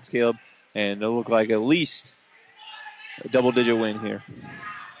their shots, Caleb, and it looked like at least a double-digit win here.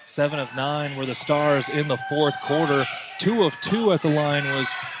 7 of 9 were the Stars in the fourth quarter. 2 of 2 at the line was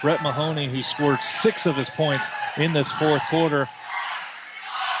Brett Mahoney, who scored 6 of his points in this fourth quarter.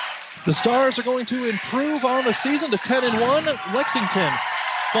 The Stars are going to improve on the season to 10-1. Lexington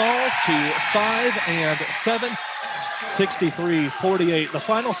falls to 5-7, 63-48. The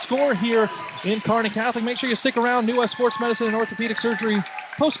final score here in Kearney Catholic. Make sure you stick around. New West Sports Medicine and Orthopedic Surgery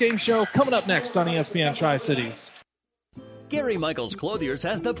post-game show coming up next on ESPN Tri-Cities. Gary Michaels Clothiers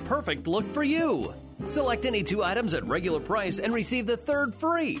has the perfect look for you. Select any 2 items at regular price and receive the third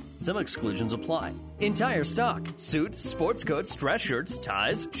free. Some exclusions apply. Entire stock: suits, sports coats, dress shirts,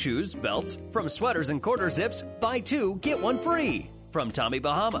 ties, shoes, belts. From sweaters and quarter zips, buy 2, get 1 free. From Tommy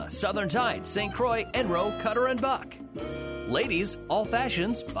Bahama, Southern Tide, St. Croix, Enro, Cutter, and Buck. Ladies, all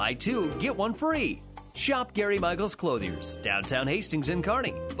fashions, buy 2, get 1 free. Shop Gary Michaels Clothiers, downtown Hastings in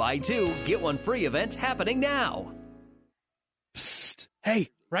Kearney. Buy 2, get 1 free event happening now. Psst. Hey,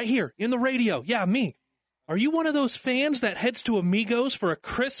 right here, in the radio. Yeah, me. Are you one of those fans that heads to Amigos for a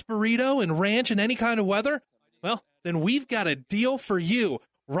crisp burrito and ranch in any kind of weather? Well, then we've got a deal for you.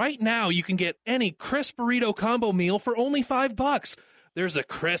 Right now, you can get any crisp burrito combo meal for only $5. There's a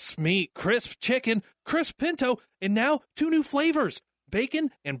crisp meat, crisp chicken, crisp pinto, and now 2 new flavors,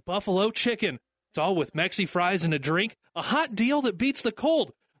 bacon and buffalo chicken. It's all with Mexi fries and a drink, a hot deal that beats the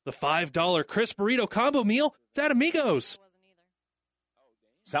cold. The $5 crisp burrito combo meal, it's at Amigos.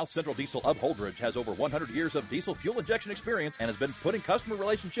 South Central Diesel of Holdridge has over 100 years of diesel fuel injection experience and has been putting customer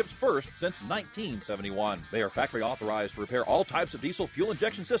relationships first since 1971. They are factory authorized to repair all types of diesel fuel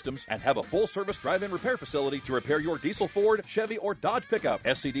injection systems and have a full-service drive-in repair facility to repair your diesel Ford, Chevy, or Dodge pickup.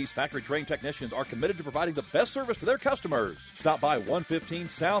 SCD's factory-trained technicians are committed to providing the best service to their customers. Stop by 115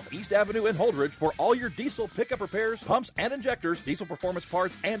 South East Avenue in Holdridge for all your diesel pickup repairs, pumps and injectors, diesel performance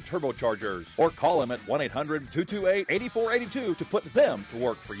parts, and turbochargers. Or call them at 1-800-228-8482 to put them to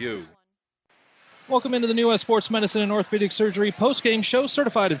work for you. Welcome into the New West Sports Medicine and Orthopedic Surgery post-game show.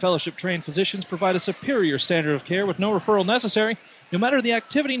 Certified and fellowship-trained physicians provide a superior standard of care with no referral necessary. No matter the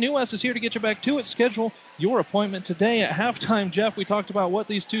activity, New West is here to get you back to it. Schedule your appointment today at halftime. Jeff, we talked about what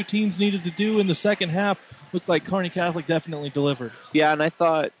these two teams needed to do in the second half. Looked like Kearney Catholic definitely delivered. Yeah, and I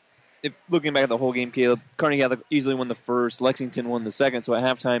thought, looking back at the whole game, Caleb, Kearney Catholic easily won the first, Lexington won the second, so at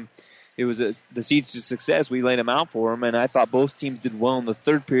halftime, it was the seeds to success. We laid them out for them, and I thought both teams did well in the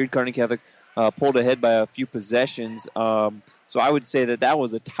third period. Kearney Catholic pulled ahead by a few possessions. So I would say that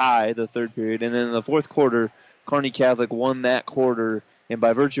was a tie, the third period. And then in the fourth quarter, Kearney Catholic won that quarter, and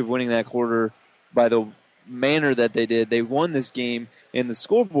by virtue of winning that quarter, by the manner that they did, they won this game. In the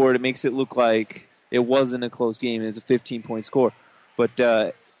scoreboard, it makes it look like it wasn't a close game. It's a 15-point score.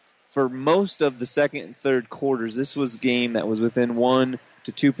 But for most of the second and third quarters, this was a game that was within 1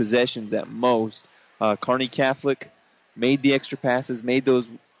 to 2 possessions at most. Kearney Catholic made the extra passes, made those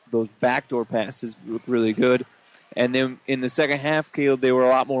backdoor passes look really good. And then in the second half, Caleb, they were a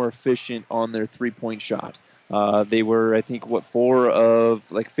lot more efficient on their three-point shot. They were, I think, 4 of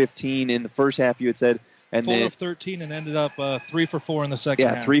 15 in the first half, you had said. And 4 of 13 and ended up 3 for 4 in the second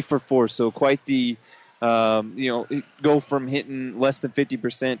half. Yeah, 3 for 4. So quite the, go from hitting less than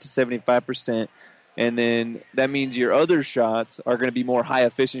 50% to 75%. And then that means your other shots are going to be more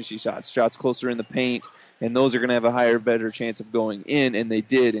high-efficiency shots closer in the paint, and those are going to have a better chance of going in, and they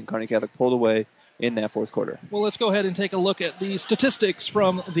did, and Kearney Catholic pulled away in that fourth quarter. Well, let's go ahead and take a look at the statistics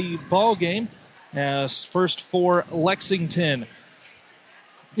from the ball game. As first for Lexington,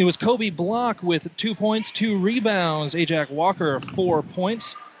 It was Kobe Block with 2 points, 2 rebounds. Ajax Walker, 4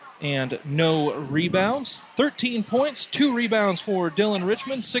 points and no rebounds. 13 points, 2 rebounds for Dylan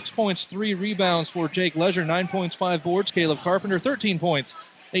Richmond. 6 points, 3 rebounds for Jake Leisure. 9 points, 5 boards. Caleb Carpenter, 13 points,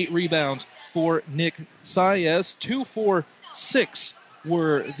 8 rebounds for Nick Saez. 2 for 6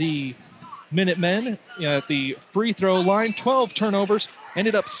 were the Minutemen at the free throw line. 12 turnovers.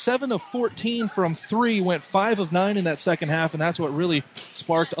 Ended up 7 of 14 from 3. Went 5 of 9 in that second half, and that's what really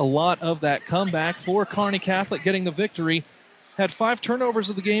sparked a lot of that comeback for Kearney Catholic, getting the victory. Had 5 turnovers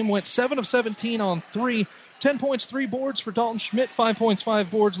of the game. Went 7 of 17 on 3. 10 points, 3 boards for Dalton Schmidt. 5 points,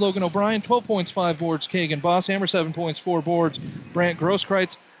 5 boards, Logan O'Brien. 12 points, 5 boards, Kagan Bosshammer. 7 points, 4 boards, Brant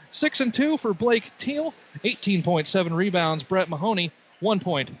Grosskreitz. 6 and 2 for Blake Teal. 18 points, 7 rebounds, Brett Mahoney. 1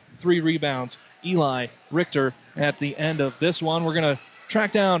 point, 3 rebounds, Eli Richter at the end of this one. We're going to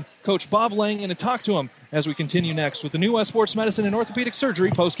track down Coach Bob Lang and talk to him as we continue next with the New West Sports Medicine and Orthopedic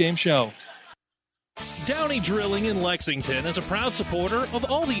Surgery post-game show. Downey Drilling in Lexington is a proud supporter of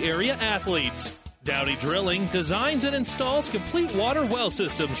all the area athletes. Downey Drilling designs and installs complete water well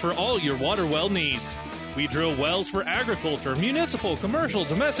systems for all your water well needs. We drill wells for agriculture, municipal, commercial,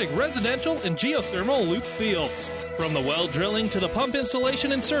 domestic, residential, and geothermal loop fields. From the well drilling to the pump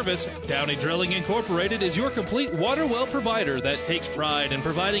installation and service, Downey Drilling Incorporated is your complete water well provider that takes pride in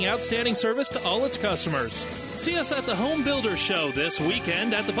providing outstanding service to all its customers. See us at the Home Builders Show this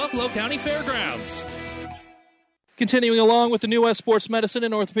weekend at the Buffalo County Fairgrounds. Continuing along with the New West Sports Medicine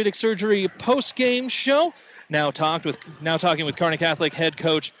and Orthopedic Surgery post-game show. Now talking with Kearney Catholic head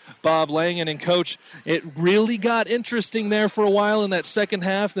coach Bob Langen. And coach, it really got interesting there for a while in that second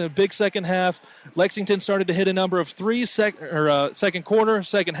half, the big second half. Lexington started to hit a number of threes. Second quarter,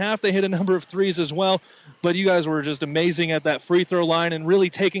 second half, they hit a number of threes as well. But you guys were just amazing at that free throw line and really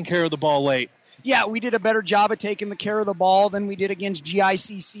taking care of the ball late. Yeah, we did a better job of taking the care of the ball than we did against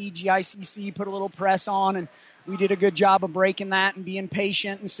GICC. GICC put a little press on, and we did a good job of breaking that and being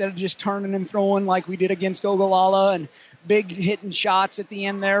patient instead of just turning and throwing like we did against Ogallala, and big hitting shots at the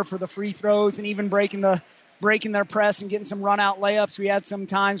end there for the free throws, and even breaking their press and getting some run-out layups. We had some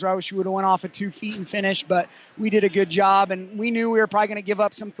times where I wish we would have went off at 2 feet and finished, but we did a good job, and we knew we were probably going to give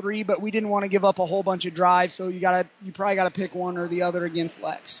up some three, but we didn't want to give up a whole bunch of drives, so you probably got to pick one or the other against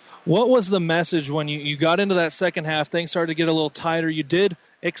Lex. What was the message when you got into that second half? Things started to get a little tighter. You did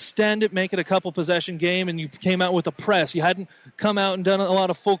extend it, make it a couple possession game, and you came out with a press. You hadn't come out and done a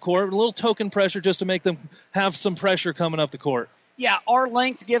lot of full court, a little token pressure just to make them have some pressure coming up the court. Yeah, our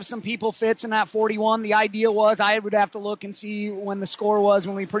length gives some people fits in that 41. The idea was I would have to look and see when the score was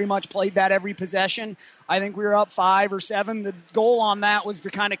when we pretty much played that every possession. I think we were up 5 or 7. The goal on that was to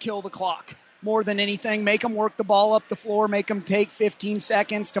kind of kill the clock more than anything, make them work the ball up the floor, make them take 15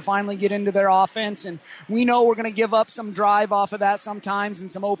 seconds to finally get into their offense. And we know we're going to give up some drive off of that sometimes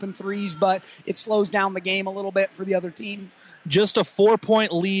and some open threes, but it slows down the game a little bit for the other team. Just a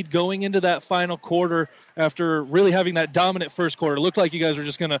 4-point lead going into that final quarter after really having that dominant first quarter. It looked like you guys were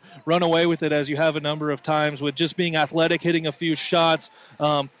just going to run away with it as you have a number of times with just being athletic, hitting a few shots,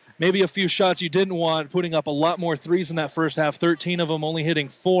 maybe a few shots you didn't want, putting up a lot more threes in that first half, 13 of them, only hitting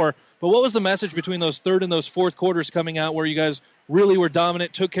 4. But what was the message between those third and those fourth quarters coming out where you guys really were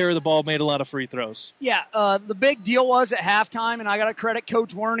dominant, took care of the ball, made a lot of free throws? Yeah, the big deal was at halftime, and I got to credit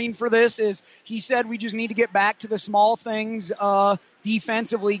Coach Werning for this, is he said we just need to get back to the small things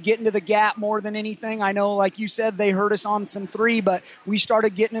defensively, get into the gap more than anything. I know, like you said, they hurt us on some three, but we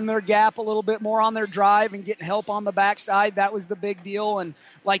started getting in their gap a little bit more on their drive and getting help on the backside. That was the big deal. And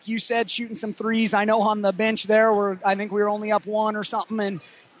like you said, shooting some threes. I know on the bench there, I think we were only up 1 or something, and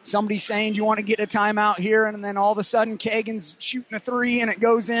somebody's saying, do you want to get a timeout here? And then all of a sudden Kagan's shooting a 3 and it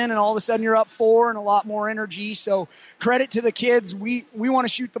goes in, and all of a sudden you're up 4 and a lot more energy. So credit to the kids. We want to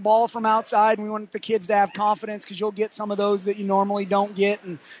shoot the ball from outside, and we want the kids to have confidence because you'll get some of those that you normally don't get,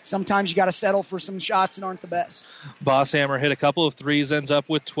 and sometimes you got to settle for some shots that aren't the best. Bosshammer hit a couple of threes, ends up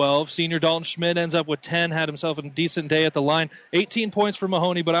with 12. Senior Dalton Schmidt ends up with 10, had himself a decent day at the line. 18 points for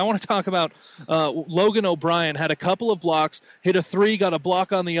Mahoney, but I want to talk about Logan O'Brien. Had a couple of blocks, hit a 3, got a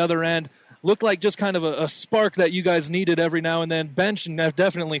block on the other end. Looked like just kind of a spark that you guys needed every now and then. Bench and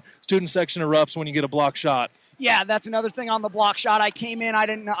definitely student section erupts when you get a block shot. Yeah, that's another thing on the block shot. I came in,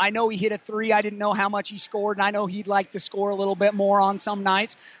 I know he hit a 3. I didn't know how much he scored, and I know he'd like to score a little bit more on some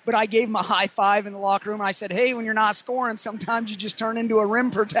nights, but I gave him a high five in the locker room. I said, hey, when you're not scoring, sometimes you just turn into a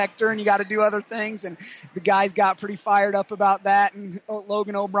rim protector and you got to do other things, and the guys got pretty fired up about that, and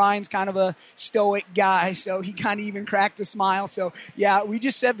Logan O'Brien's kind of a stoic guy, so he kind of even cracked a smile. So, yeah, we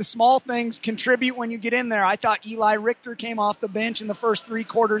just said the small things contribute when you get in there. I thought Eli Richter came off the bench in the first 3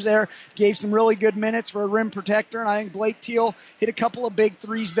 quarters there, gave some really good minutes for a rim protector protector, and I think Blake Teal hit a couple of big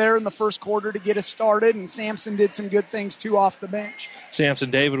threes there in the first quarter to get us started, and Sampson did some good things, too, off the bench. Sampson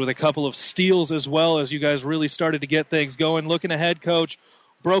David with a couple of steals as well as you guys really started to get things going. Looking ahead, Coach,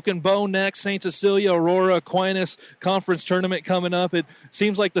 Broken Bow next, St. Cecilia, Aurora, Aquinas conference tournament coming up. It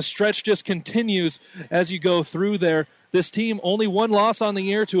seems like the stretch just continues as you go through there. This team only one loss on the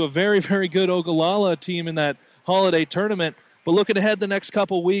year to a very, very good Ogallala team in that holiday tournament. But looking ahead the next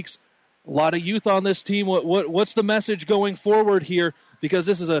couple weeks, a lot of youth on this team. What's the message going forward here? Because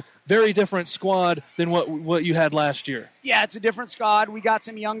this is a very different squad than what you had last year. Yeah, it's a different squad. We got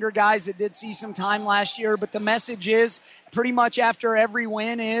some younger guys that did see some time last year, but the message is pretty much after every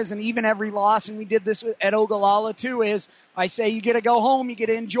win is, and even every loss, and we did this at Ogallala too, is I say you get to go home, you get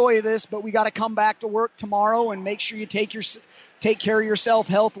to enjoy this, but we got to come back to work tomorrow and make sure you take care of yourself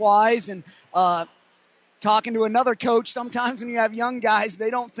health-wise. And talking to another coach, sometimes when you have young guys,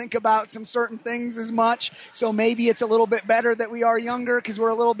 they don't think about some certain things as much. So maybe it's a little bit better that we are younger because we're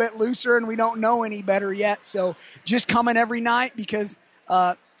a little bit looser and we don't know any better yet. So just coming every night because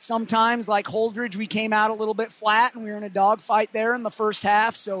sometimes, like Holdridge, we came out a little bit flat and we were in a dogfight there in the first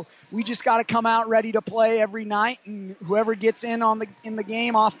half. So we just got to come out ready to play every night, and whoever gets in the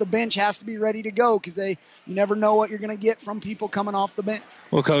game off the bench has to be ready to go because you never know what you're going to get from people coming off the bench.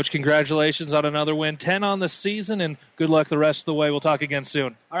 Well, Coach, congratulations on another win, 10 on the season, and good luck the rest of the way. We'll talk again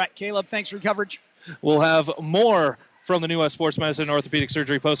soon. All right, Caleb, thanks for your coverage. We'll have more from the New West Sports Medicine and Orthopedic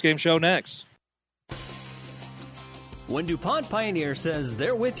Surgery postgame show next. When DuPont Pioneer says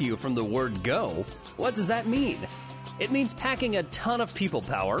they're with you from the word go, what does that mean? It means packing a ton of people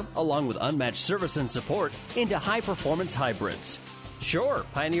power, along with unmatched service and support, into high-performance hybrids. Sure,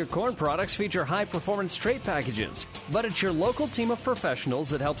 Pioneer corn products feature high-performance trait packages, but it's your local team of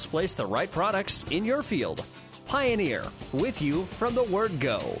professionals that helps place the right products in your field. Pioneer, with you from the word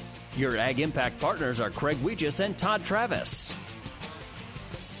go. Your Ag Impact partners are Craig Weegis and Todd Travis.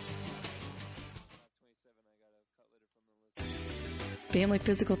 Family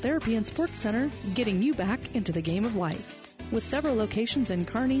Physical Therapy and Sports Center, getting you back into the game of life, with several locations in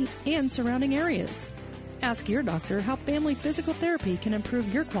Kearney and surrounding areas. Ask your doctor how Family Physical Therapy can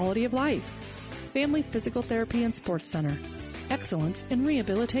improve your quality of life. Family Physical Therapy and Sports Center, excellence in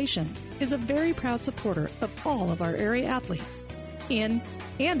rehabilitation, is a very proud supporter of all of our area athletes, in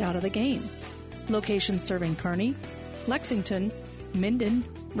and out of the game. Locations serving Kearney, Lexington, Minden,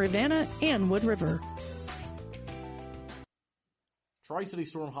 Ravenna, and Wood River. Tri-City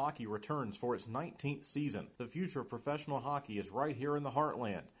Storm Hockey returns for its 19th season. The future of professional hockey is right here in the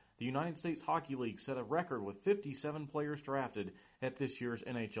heartland. The United States Hockey League set a record with 57 players drafted at this year's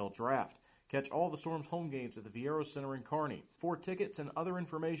NHL Draft. Catch all the Storm's home games at the Viera Center in Kearney. For tickets and other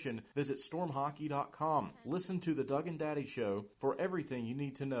information, visit stormhockey.com. Listen to the Doug and Daddy Show for everything you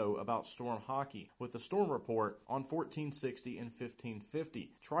need to know about Storm Hockey with the Storm Report on 1460 and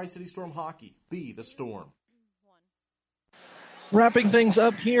 1550. Tri-City Storm Hockey, be the Storm. Wrapping things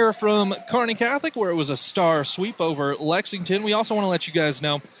up here from Kearney Catholic, where it was a star sweep over Lexington. We also want to let you guys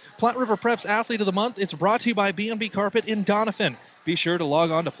know, Platte River Prep's Athlete of the Month, it's brought to you by B&B Carpet in Doniphan. Be sure to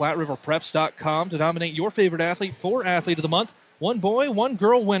log on to PlatteRiverPreps.com to nominate your favorite athlete for Athlete of the Month. One boy, one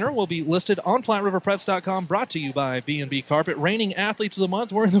girl winner will be listed on PlatteRiverPreps.com, brought to you by B&B Carpet. Reigning Athletes of the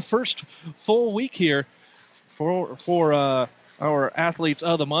Month, we're in the first full week here for our Athletes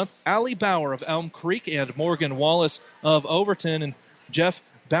of the Month. Allie Bauer of Elm Creek and Morgan Wallace of Overton. And Jeff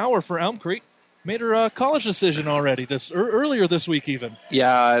Bauer for Elm Creek made her college decision already, earlier this week even.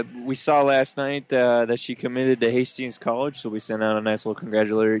 Yeah, we saw last night that she committed to Hastings College, so we sent out a nice little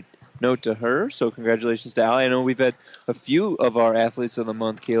congratulatory note to her. So congratulations to Allie. I know we've had a few of our Athletes of the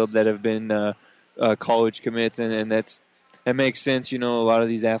Month, Caleb, that have been college commits, and that makes sense. You know, a lot of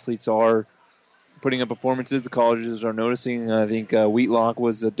these athletes are putting up performances the colleges are noticing. I think Wheatlock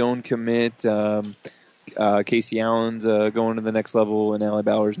was a Doan commit. Casey Allen's going to the next level, and Allie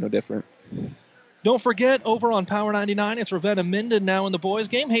Bauer's no different. Don't forget, over on Power 99, it's Ravenna Minden now in the boys'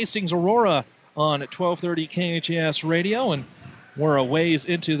 game. Hastings Aurora on 1230 KHAS radio, and we're a ways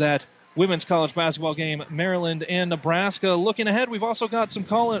into that women's college basketball game, Maryland and Nebraska. Looking ahead, we've also got some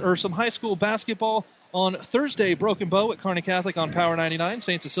high school basketball on Thursday. Broken Bow at Kearney Catholic on Power 99,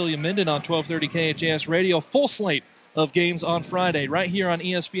 St. Cecilia Minden on 1230 KHAS radio. Full slate of games on Friday right here on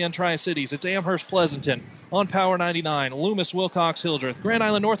ESPN Tri-Cities. It's Amherst Pleasanton on Power 99, Loomis Wilcox Hildreth, Grand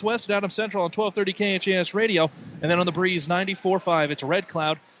Island Northwest at Adams Central on 1230 KHAS radio, and then on the Breeze 94.5 it's Red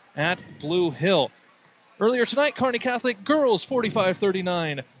Cloud at Blue Hill. Earlier tonight, Kearney Catholic girls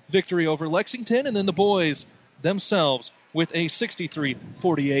 45-39 victory over Lexington, and then the boys themselves with a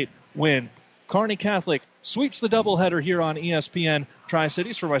 63-48 win. Kearney Catholic sweeps the doubleheader here on ESPN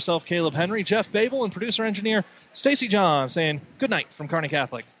Tri-Cities. For myself, Caleb Henry, Jeff Babel, and producer-engineer Stacy John saying good night from Kearney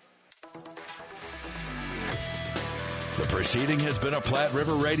Catholic. The proceeding has been a Platte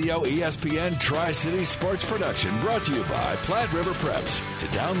River Radio ESPN Tri-City Sports production brought to you by Platte River Preps. To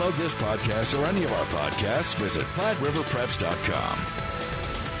download this podcast or any of our podcasts, visit PlatteRiverPreps.com.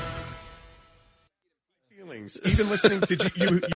 Even listening to you